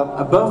out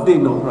a birthday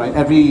note, right?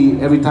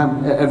 Every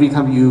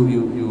time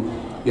you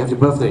have your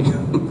birthday,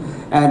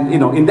 and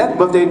in that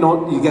birthday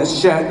note you get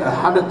shared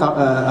 100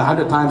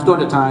 times,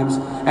 200 times,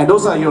 and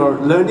those are your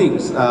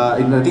learnings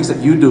in the things that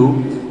you do.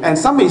 And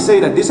some may say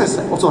that this has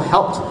also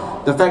helped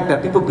the fact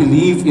that people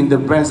believe in the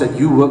brands that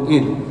you work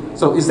in.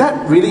 So is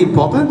that really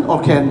important,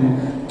 or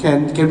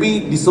can we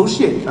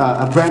dissociate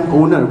a brand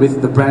owner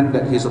with the brand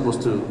that he's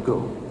supposed to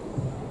go?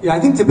 Yeah, I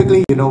think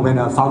typically, when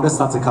a founder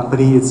starts a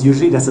company, it's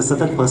usually there's a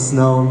certain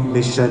personal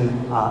mission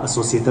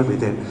associated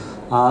with it.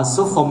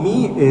 So for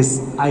me,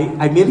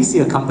 I merely see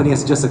a company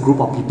as just a group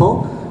of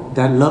people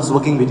that loves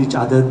working with each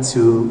other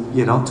to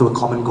a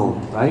common goal,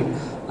 right?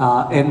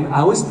 And I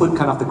always put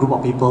kind of the group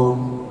of people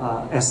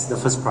as the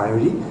first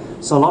priority.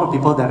 So a lot of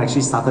people that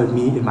actually started with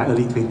me in my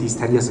early 20s,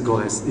 10 years ago,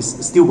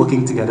 is still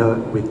working together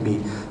with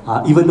me,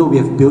 even though we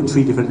have built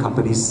 3 different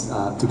companies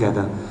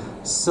together.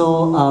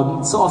 So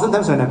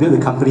oftentimes when I build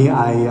a company,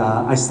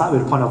 I start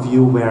with a point of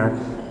view where,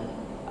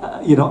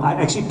 I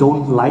actually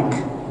don't like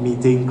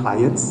meeting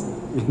clients,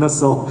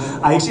 so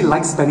I actually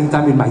like spending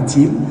time with my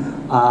team.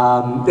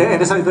 And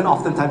that's why even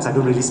oftentimes I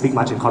don't really speak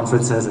much in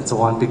conferences and so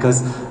on,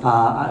 because,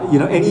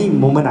 any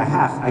moment I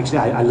have, actually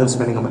I love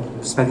spending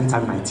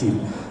time with my team.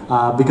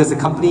 Because the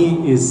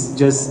company is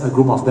just a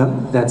group of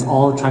them that's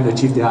all trying to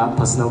achieve their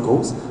personal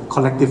goals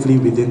collectively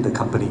within the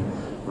company,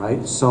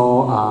 right?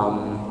 So,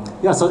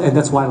 yeah, and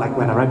that's why, like,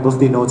 when I write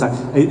birthday notes,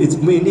 it's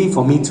mainly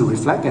for me to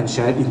reflect and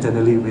share it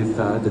internally with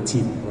the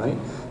team, right?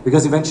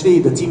 Because eventually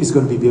the team is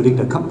going to be building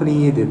the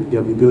company,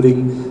 they'll be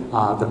building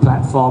the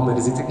platform, whether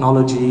it's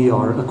technology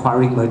or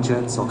acquiring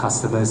merchants or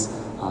customers,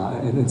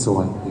 and so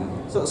on.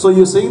 Yeah. So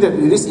you're saying that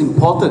it is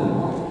important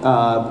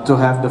to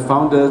have the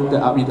founder,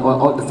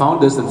 or the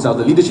founders themselves,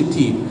 the leadership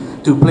team,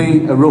 to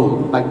play a role,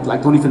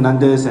 like Tony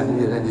Fernandez and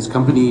his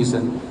companies,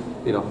 and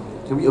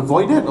can we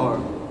avoid it,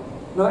 or?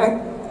 No,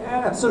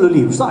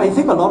 absolutely. So I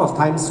think a lot of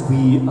times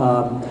we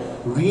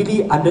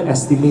really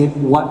underestimate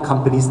what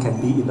companies can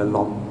be in the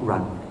long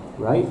run,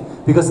 right?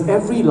 Because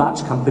every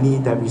large company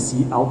that we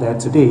see out there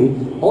today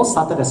all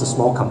started as a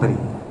small company.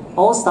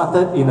 All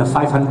started in a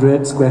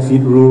 500 square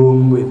feet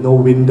room with no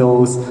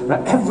windows,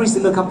 right? Every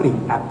single company,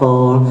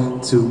 Apple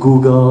to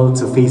Google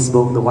to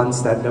Facebook, the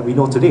ones that we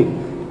know today,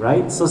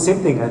 right? So same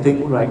thing, I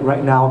think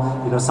right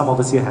now, some of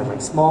us here have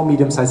like small,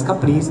 medium-sized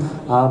companies,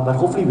 but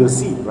hopefully we'll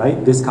see,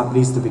 right, these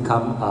companies to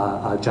become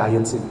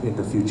giants in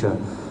the future.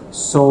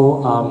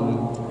 So,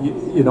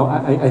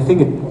 I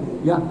think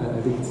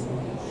I think it's...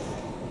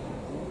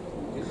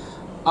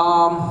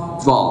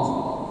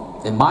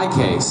 Well, in my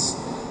case,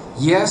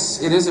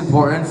 yes, it is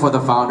important for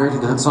the founder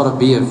to sort of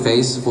be a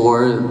face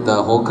for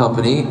the whole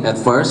company at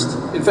first.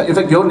 In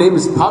fact, your name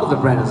is part of the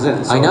brand, isn't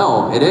it? So. I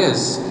know, it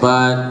is,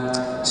 but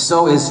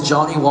so is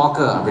Johnny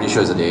Walker, I'm pretty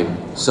sure it's a name.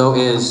 So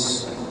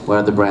is one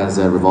of the brands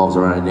that revolves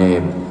around a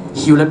name,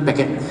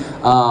 Hewlett-Packard.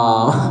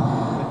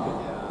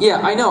 Yeah,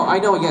 I know,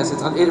 yes,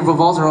 it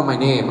revolves around my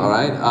name,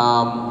 alright?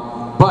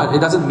 But it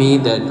doesn't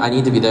mean that I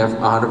need to be there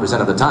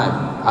 100% of the time.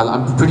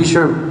 I'm pretty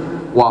sure,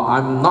 well,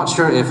 I'm not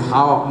sure if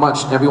how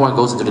much everyone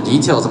goes into the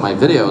details of my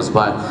videos,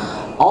 but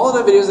all of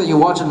the videos that you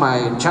watch on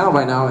my channel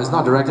right now is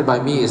not directed by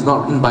me, it's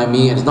not written by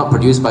me, and it's not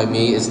produced by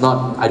me,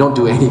 I don't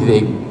do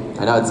anything.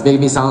 I know it's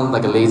making me sound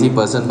like a lazy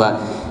person, but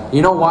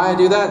you know why I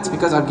do that? It's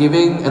because I'm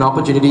giving an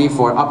opportunity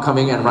for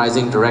upcoming and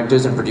rising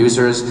directors and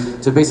producers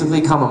to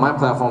basically come on my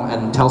platform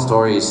and tell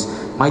stories.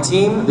 My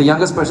team, the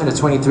youngest person is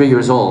 23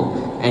 years old,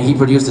 and he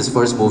produced his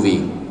first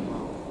movie.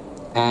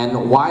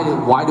 And why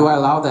do I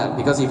allow that?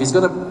 Because if he's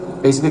gonna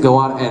basically go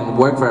out and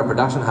work for a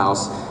production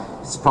house,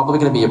 it's probably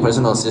gonna be a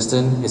personal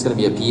assistant, it's gonna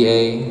be a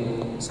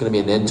PA, it's gonna be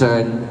an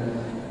intern,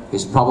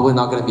 he's probably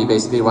not gonna be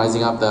basically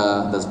rising up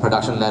the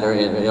production ladder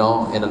in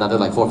another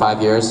like 4 or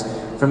 5 years.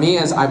 For me,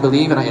 as I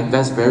believe and I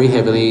invest very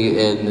heavily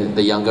in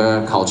the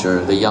younger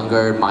culture, the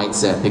younger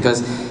mindset,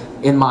 because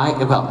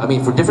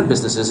for different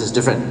businesses it's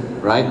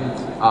different, right?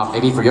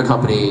 Maybe for your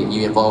company,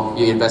 you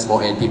invest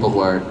more in people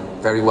who are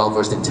very well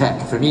versed in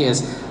tech. For me,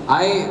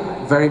 I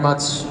very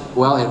much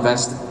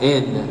invest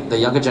in the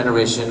younger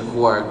generation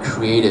who are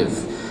creative.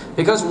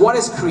 Because what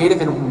is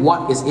creative and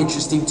what is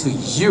interesting to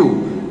you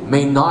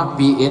may not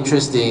be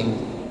interesting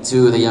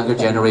to the younger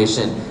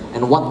generation.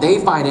 And what they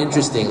find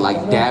interesting,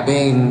 like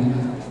dabbing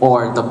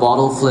or the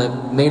bottle flip,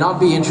 may not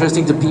be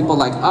interesting to people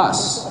like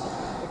us.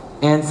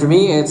 And for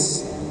me,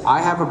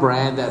 I have a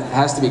brand that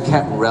has to be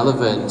kept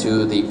relevant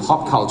to the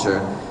pop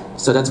culture.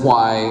 So that's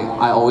why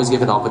I always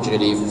give an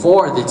opportunity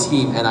for the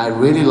team, and I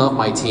really love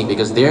my team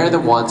because they're the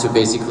ones who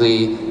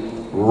basically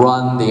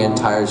run the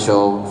entire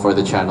show for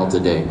the channel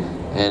today.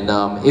 And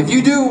if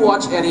you do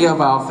watch any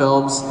of our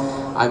films,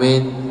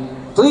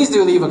 please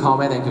do leave a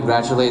comment and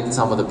congratulate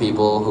some of the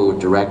people who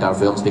direct our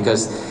films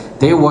because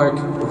they work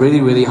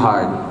really, really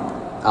hard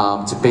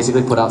to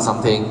basically put out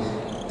something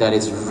that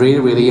is really,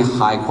 really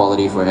high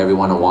quality for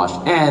everyone to watch.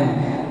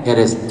 And it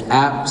is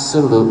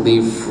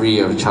absolutely free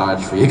of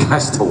charge for you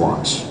guys to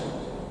watch.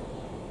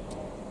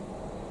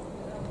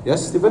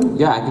 Yes, Stephen?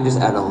 Yeah, I can just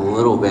add a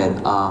little bit.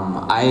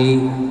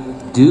 I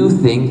do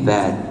think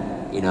that,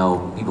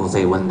 people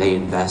say when they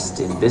invest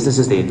in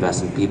businesses, they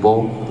invest in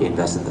people, they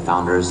invest in the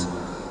founders.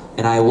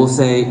 And I will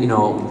say,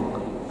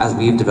 as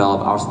we've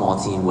developed our small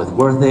team with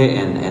Worth It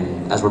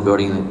and as we're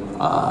building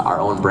our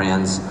own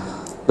brands,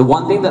 the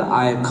one thing that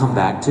I've come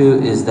back to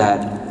is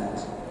that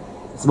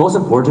it's most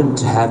important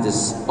to have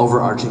this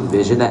overarching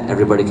vision that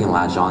everybody can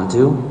latch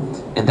onto.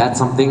 And that's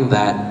something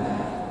that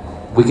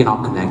we can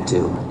all connect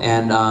to.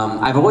 And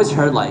I've always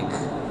heard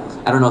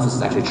I don't know if this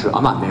is actually true,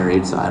 I'm not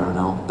married, so I don't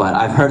know, but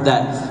I've heard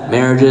that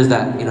marriages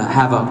that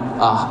have a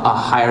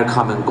higher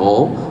common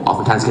goal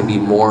oftentimes can be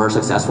more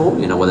successful,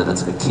 whether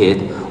that's a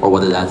kid or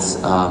whether that's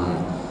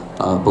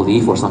a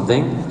belief or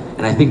something.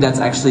 And I think that's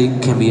actually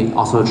can be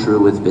also true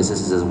with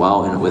businesses as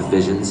well and with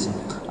visions,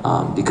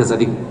 because I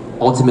think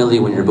ultimately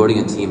when you're building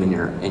a team and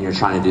you're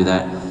trying to do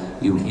that,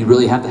 you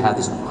really have to have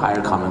this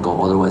higher common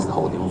goal, otherwise the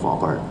whole thing will fall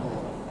apart.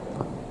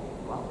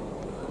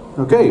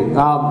 Okay,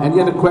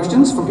 any other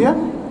questions from here?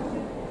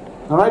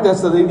 All right,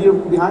 that's the lady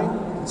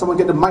behind. Someone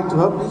get the mic to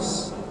her,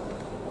 please.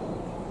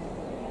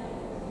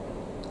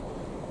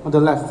 On the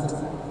left.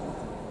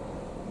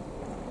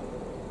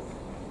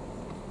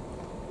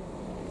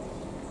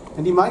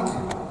 Any mic?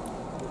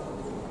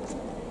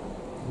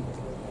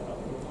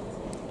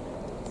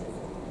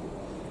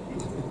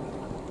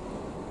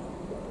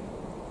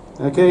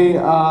 Okay,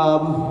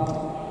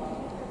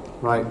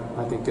 right,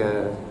 I think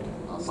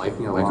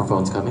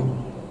microphone's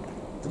coming.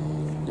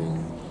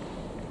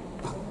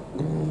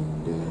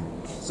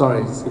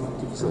 Sorry, just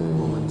give us a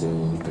moment.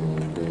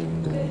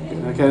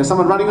 Okay, there's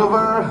someone running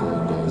over.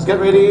 Just get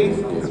ready.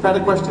 Prepare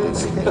the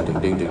questions.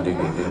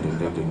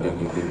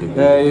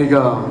 There you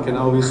go. You can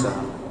always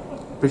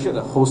appreciate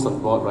the host on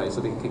board, right?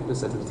 So they can keep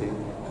this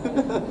entertaining.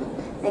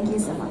 Thank you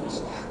so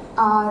much.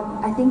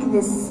 I think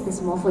this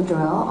is more for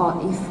Joel,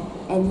 or if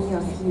any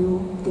of you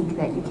think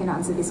that you can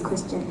answer this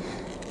question.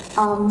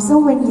 So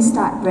when you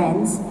start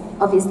brands,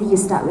 obviously you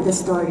start with a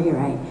story,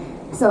 right?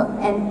 So,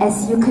 and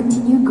as you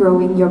continue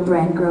growing your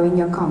brand, growing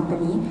your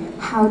company,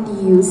 how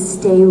do you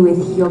stay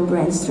with your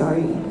brand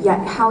story?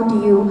 Yeah, how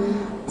do you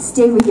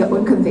stay with your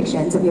own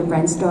convictions of your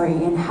brand story,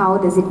 and how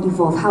does it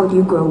evolve? How do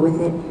you grow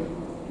with it?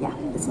 Yeah,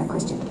 that's my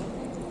question.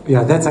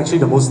 Yeah, that's actually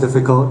the most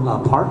difficult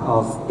part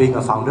of being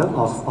a founder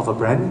of a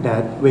brand,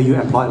 where you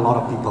employ a lot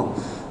of people.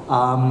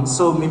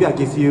 So maybe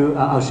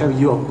I'll share with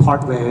you a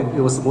part where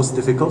it was the most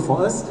difficult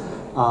for us.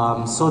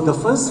 So the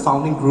first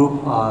founding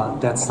group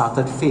that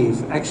started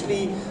Fave,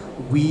 actually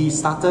we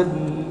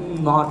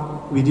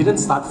didn't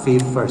start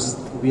Fave first.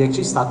 We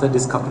actually started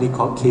this company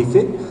called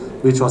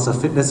KFit, which was a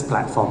fitness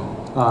platform.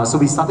 So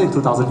we started in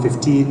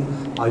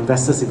 2015, our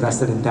investors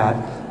invested in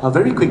that.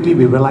 Very quickly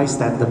we realized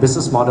that the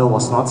business model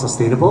was not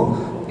sustainable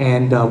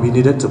and we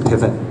needed to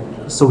pivot.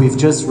 So we've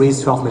just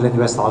raised $12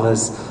 million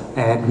US,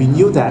 and we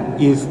knew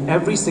that if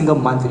every single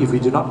month, if we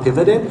do not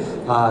pivot it,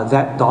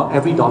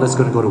 every dollar is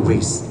going to go to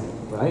waste,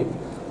 right?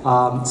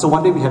 So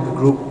one day we had to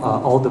group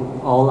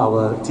all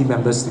our team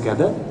members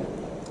together,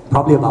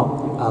 probably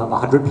about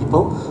 100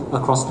 people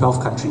across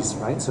 12 countries,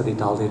 right? So they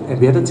dialed in, and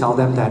we had to tell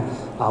them that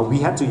we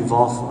had to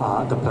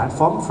evolve the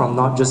platform from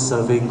not just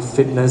serving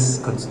fitness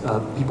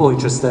people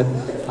interested,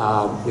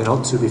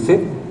 to be fit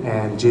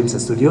and gyms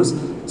and studios,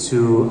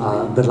 to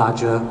the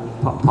larger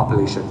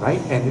population, right?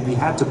 And we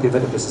had to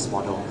pivot the business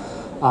model.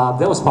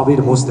 That was probably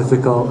the most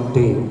difficult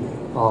day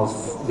of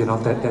the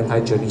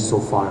entire journey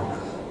so far.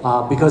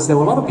 Because there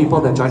were a lot of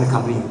people that joined the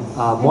company.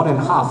 More than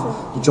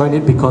half joined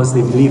it because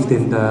they believed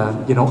in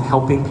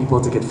helping people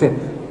to get fit,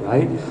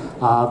 right?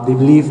 They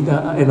believed,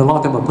 and a lot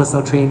of them were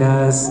personal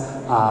trainers.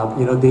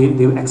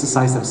 They would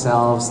exercise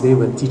themselves. They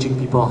were teaching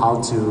people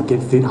how to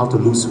get fit, how to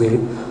lose weight.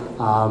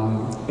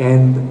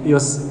 And it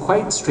was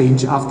quite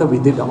strange. After we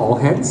did the all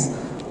hands,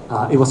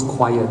 it was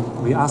quiet.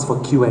 We asked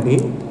for Q&A.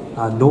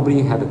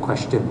 Nobody had a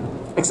question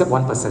except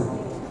one person,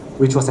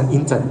 which was an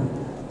intern.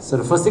 So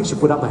the first thing she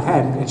put up her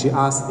hand and she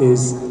asked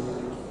is,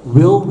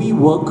 will we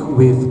work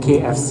with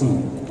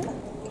KFC?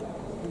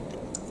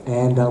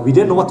 And we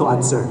didn't know what to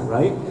answer,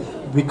 right?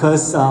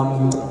 Because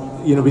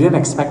we didn't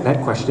expect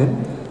that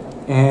question.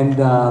 And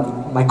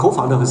my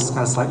co-founder, who's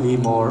kind of slightly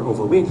more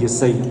overweight, he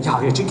said,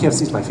 yeah, actually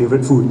KFC is my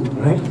favorite food,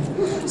 right?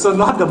 So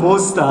not the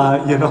most,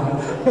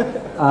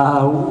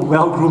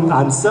 well-groomed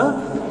answer.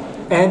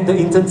 And the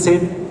intern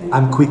said,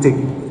 I'm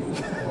quitting,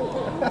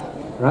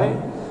 right?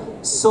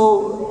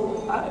 So,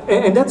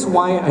 and that's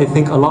why I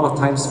think a lot of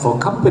times for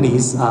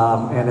companies,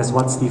 and as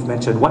what Steve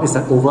mentioned, what is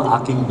that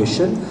overarching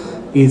mission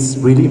is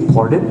really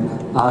important.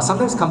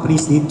 Sometimes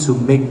companies need to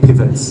make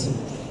pivots,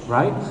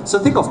 right? So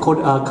think of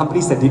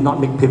companies that did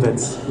not make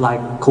pivots,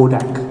 like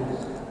Kodak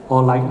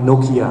or like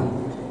Nokia,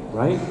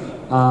 right?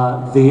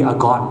 They are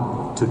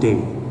gone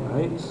today,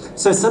 right?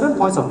 So at certain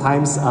points of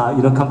times,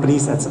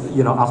 companies that's,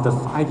 after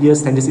 5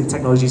 years, 10 years in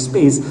technology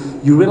space,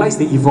 you realize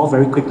they evolve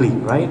very quickly,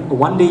 right?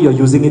 One day you're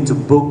using it to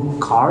book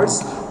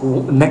cars,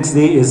 next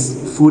day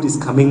is food is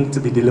coming to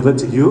be delivered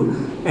to you,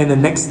 and the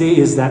next day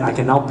is that I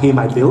can now pay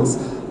my bills.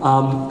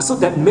 So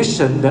that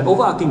mission, that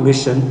overarching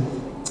mission,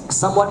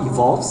 somewhat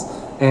evolves.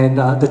 And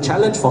the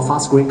challenge for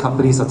fast-growing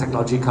companies or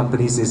technology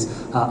companies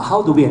is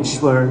how do we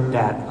ensure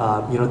that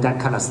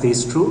that kind of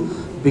stays true?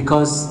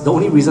 Because the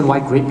only reason why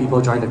great people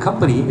join the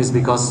company is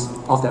because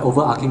of that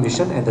overarching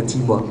mission and the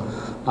teamwork.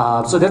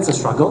 So that's a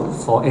struggle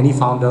for any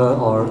founder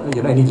or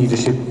any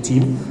leadership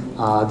team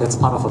that's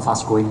part of a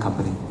fast-growing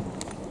company.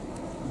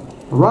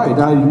 Right,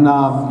 and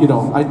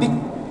I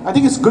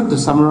think it's good to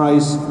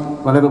summarize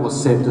whatever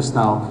was said just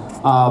now.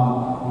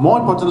 More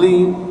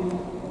importantly,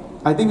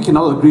 I think we can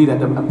all agree that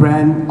a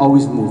brand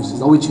always moves,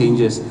 it always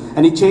changes.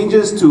 And it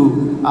changes to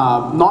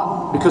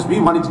not because we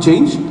want it to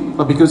change,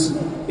 but because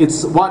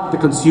it's what the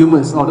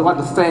consumers or what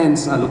the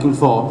fans are looking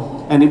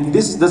for. And if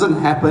this doesn't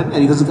happen,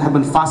 and it doesn't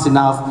happen fast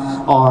enough,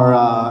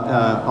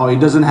 or it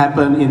doesn't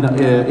happen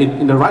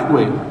in the right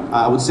way,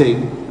 I would say,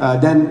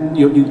 then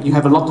you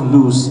have a lot to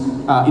lose.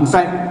 In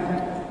fact,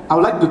 I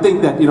would like to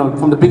think that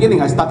from the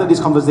beginning I started this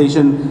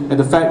conversation at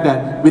the fact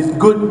that with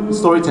good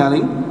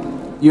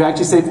storytelling, you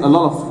actually save a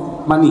lot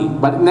of money.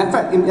 But in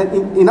fact,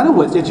 in other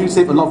words, you actually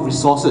save a lot of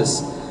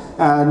resources.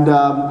 And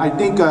I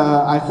think,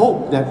 I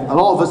hope that a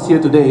lot of us here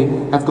today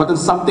have gotten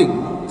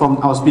something from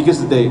our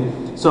speakers today.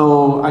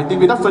 So I think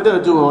without further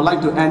ado, I would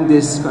like to end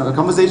this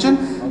conversation.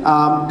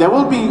 There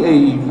will be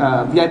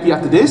a VIP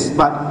after this,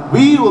 but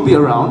we will be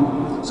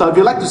around. So if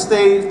you'd like to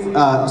stay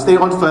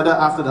on further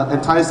after the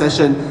entire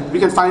session, you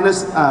can find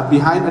us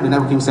behind at the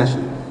networking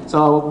session.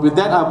 So with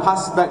that, I'll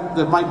pass back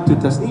the mic to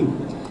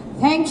Tasneem.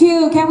 Thank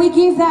you. Can we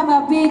give them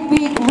a big,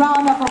 big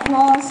round of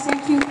applause?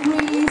 Thank you,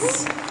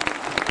 Chris.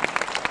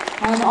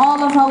 And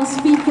all of our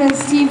speakers,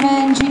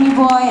 Stephen, Jinny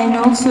Boy, and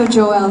also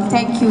Joel.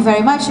 Thank you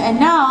very much. And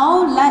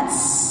now,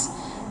 let's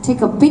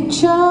take a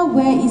picture.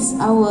 Where is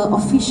our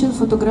official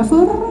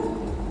photographer?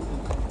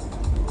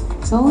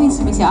 It's always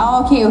missing.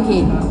 Oh, okay.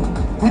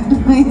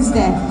 It's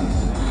there.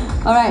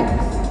 Alright.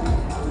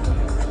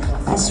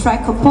 Let's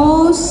strike a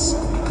pose.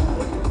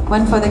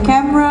 One for the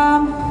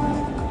camera.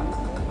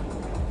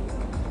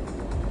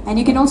 And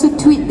you can also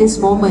tweet this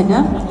moment,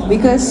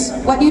 because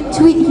what you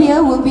tweet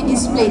here will be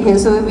displayed here,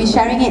 so we'll be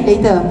sharing it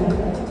later.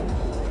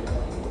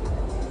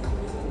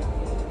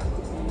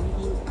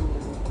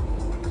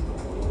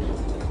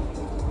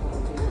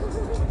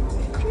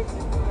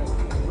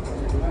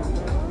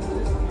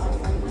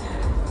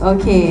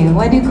 Okay,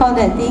 what do you call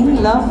that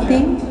thing? Love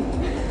thing?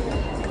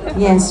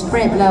 Yes,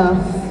 spread love.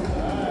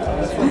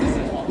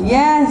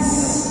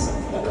 Yes.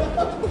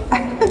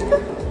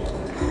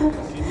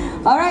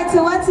 Alright,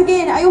 so once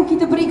again, ayo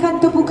kita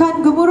berikan tepukan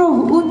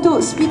gemuruh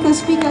untuk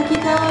speaker-speaker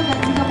kita dan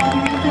juga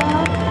moderator.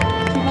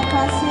 Terima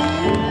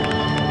kasih.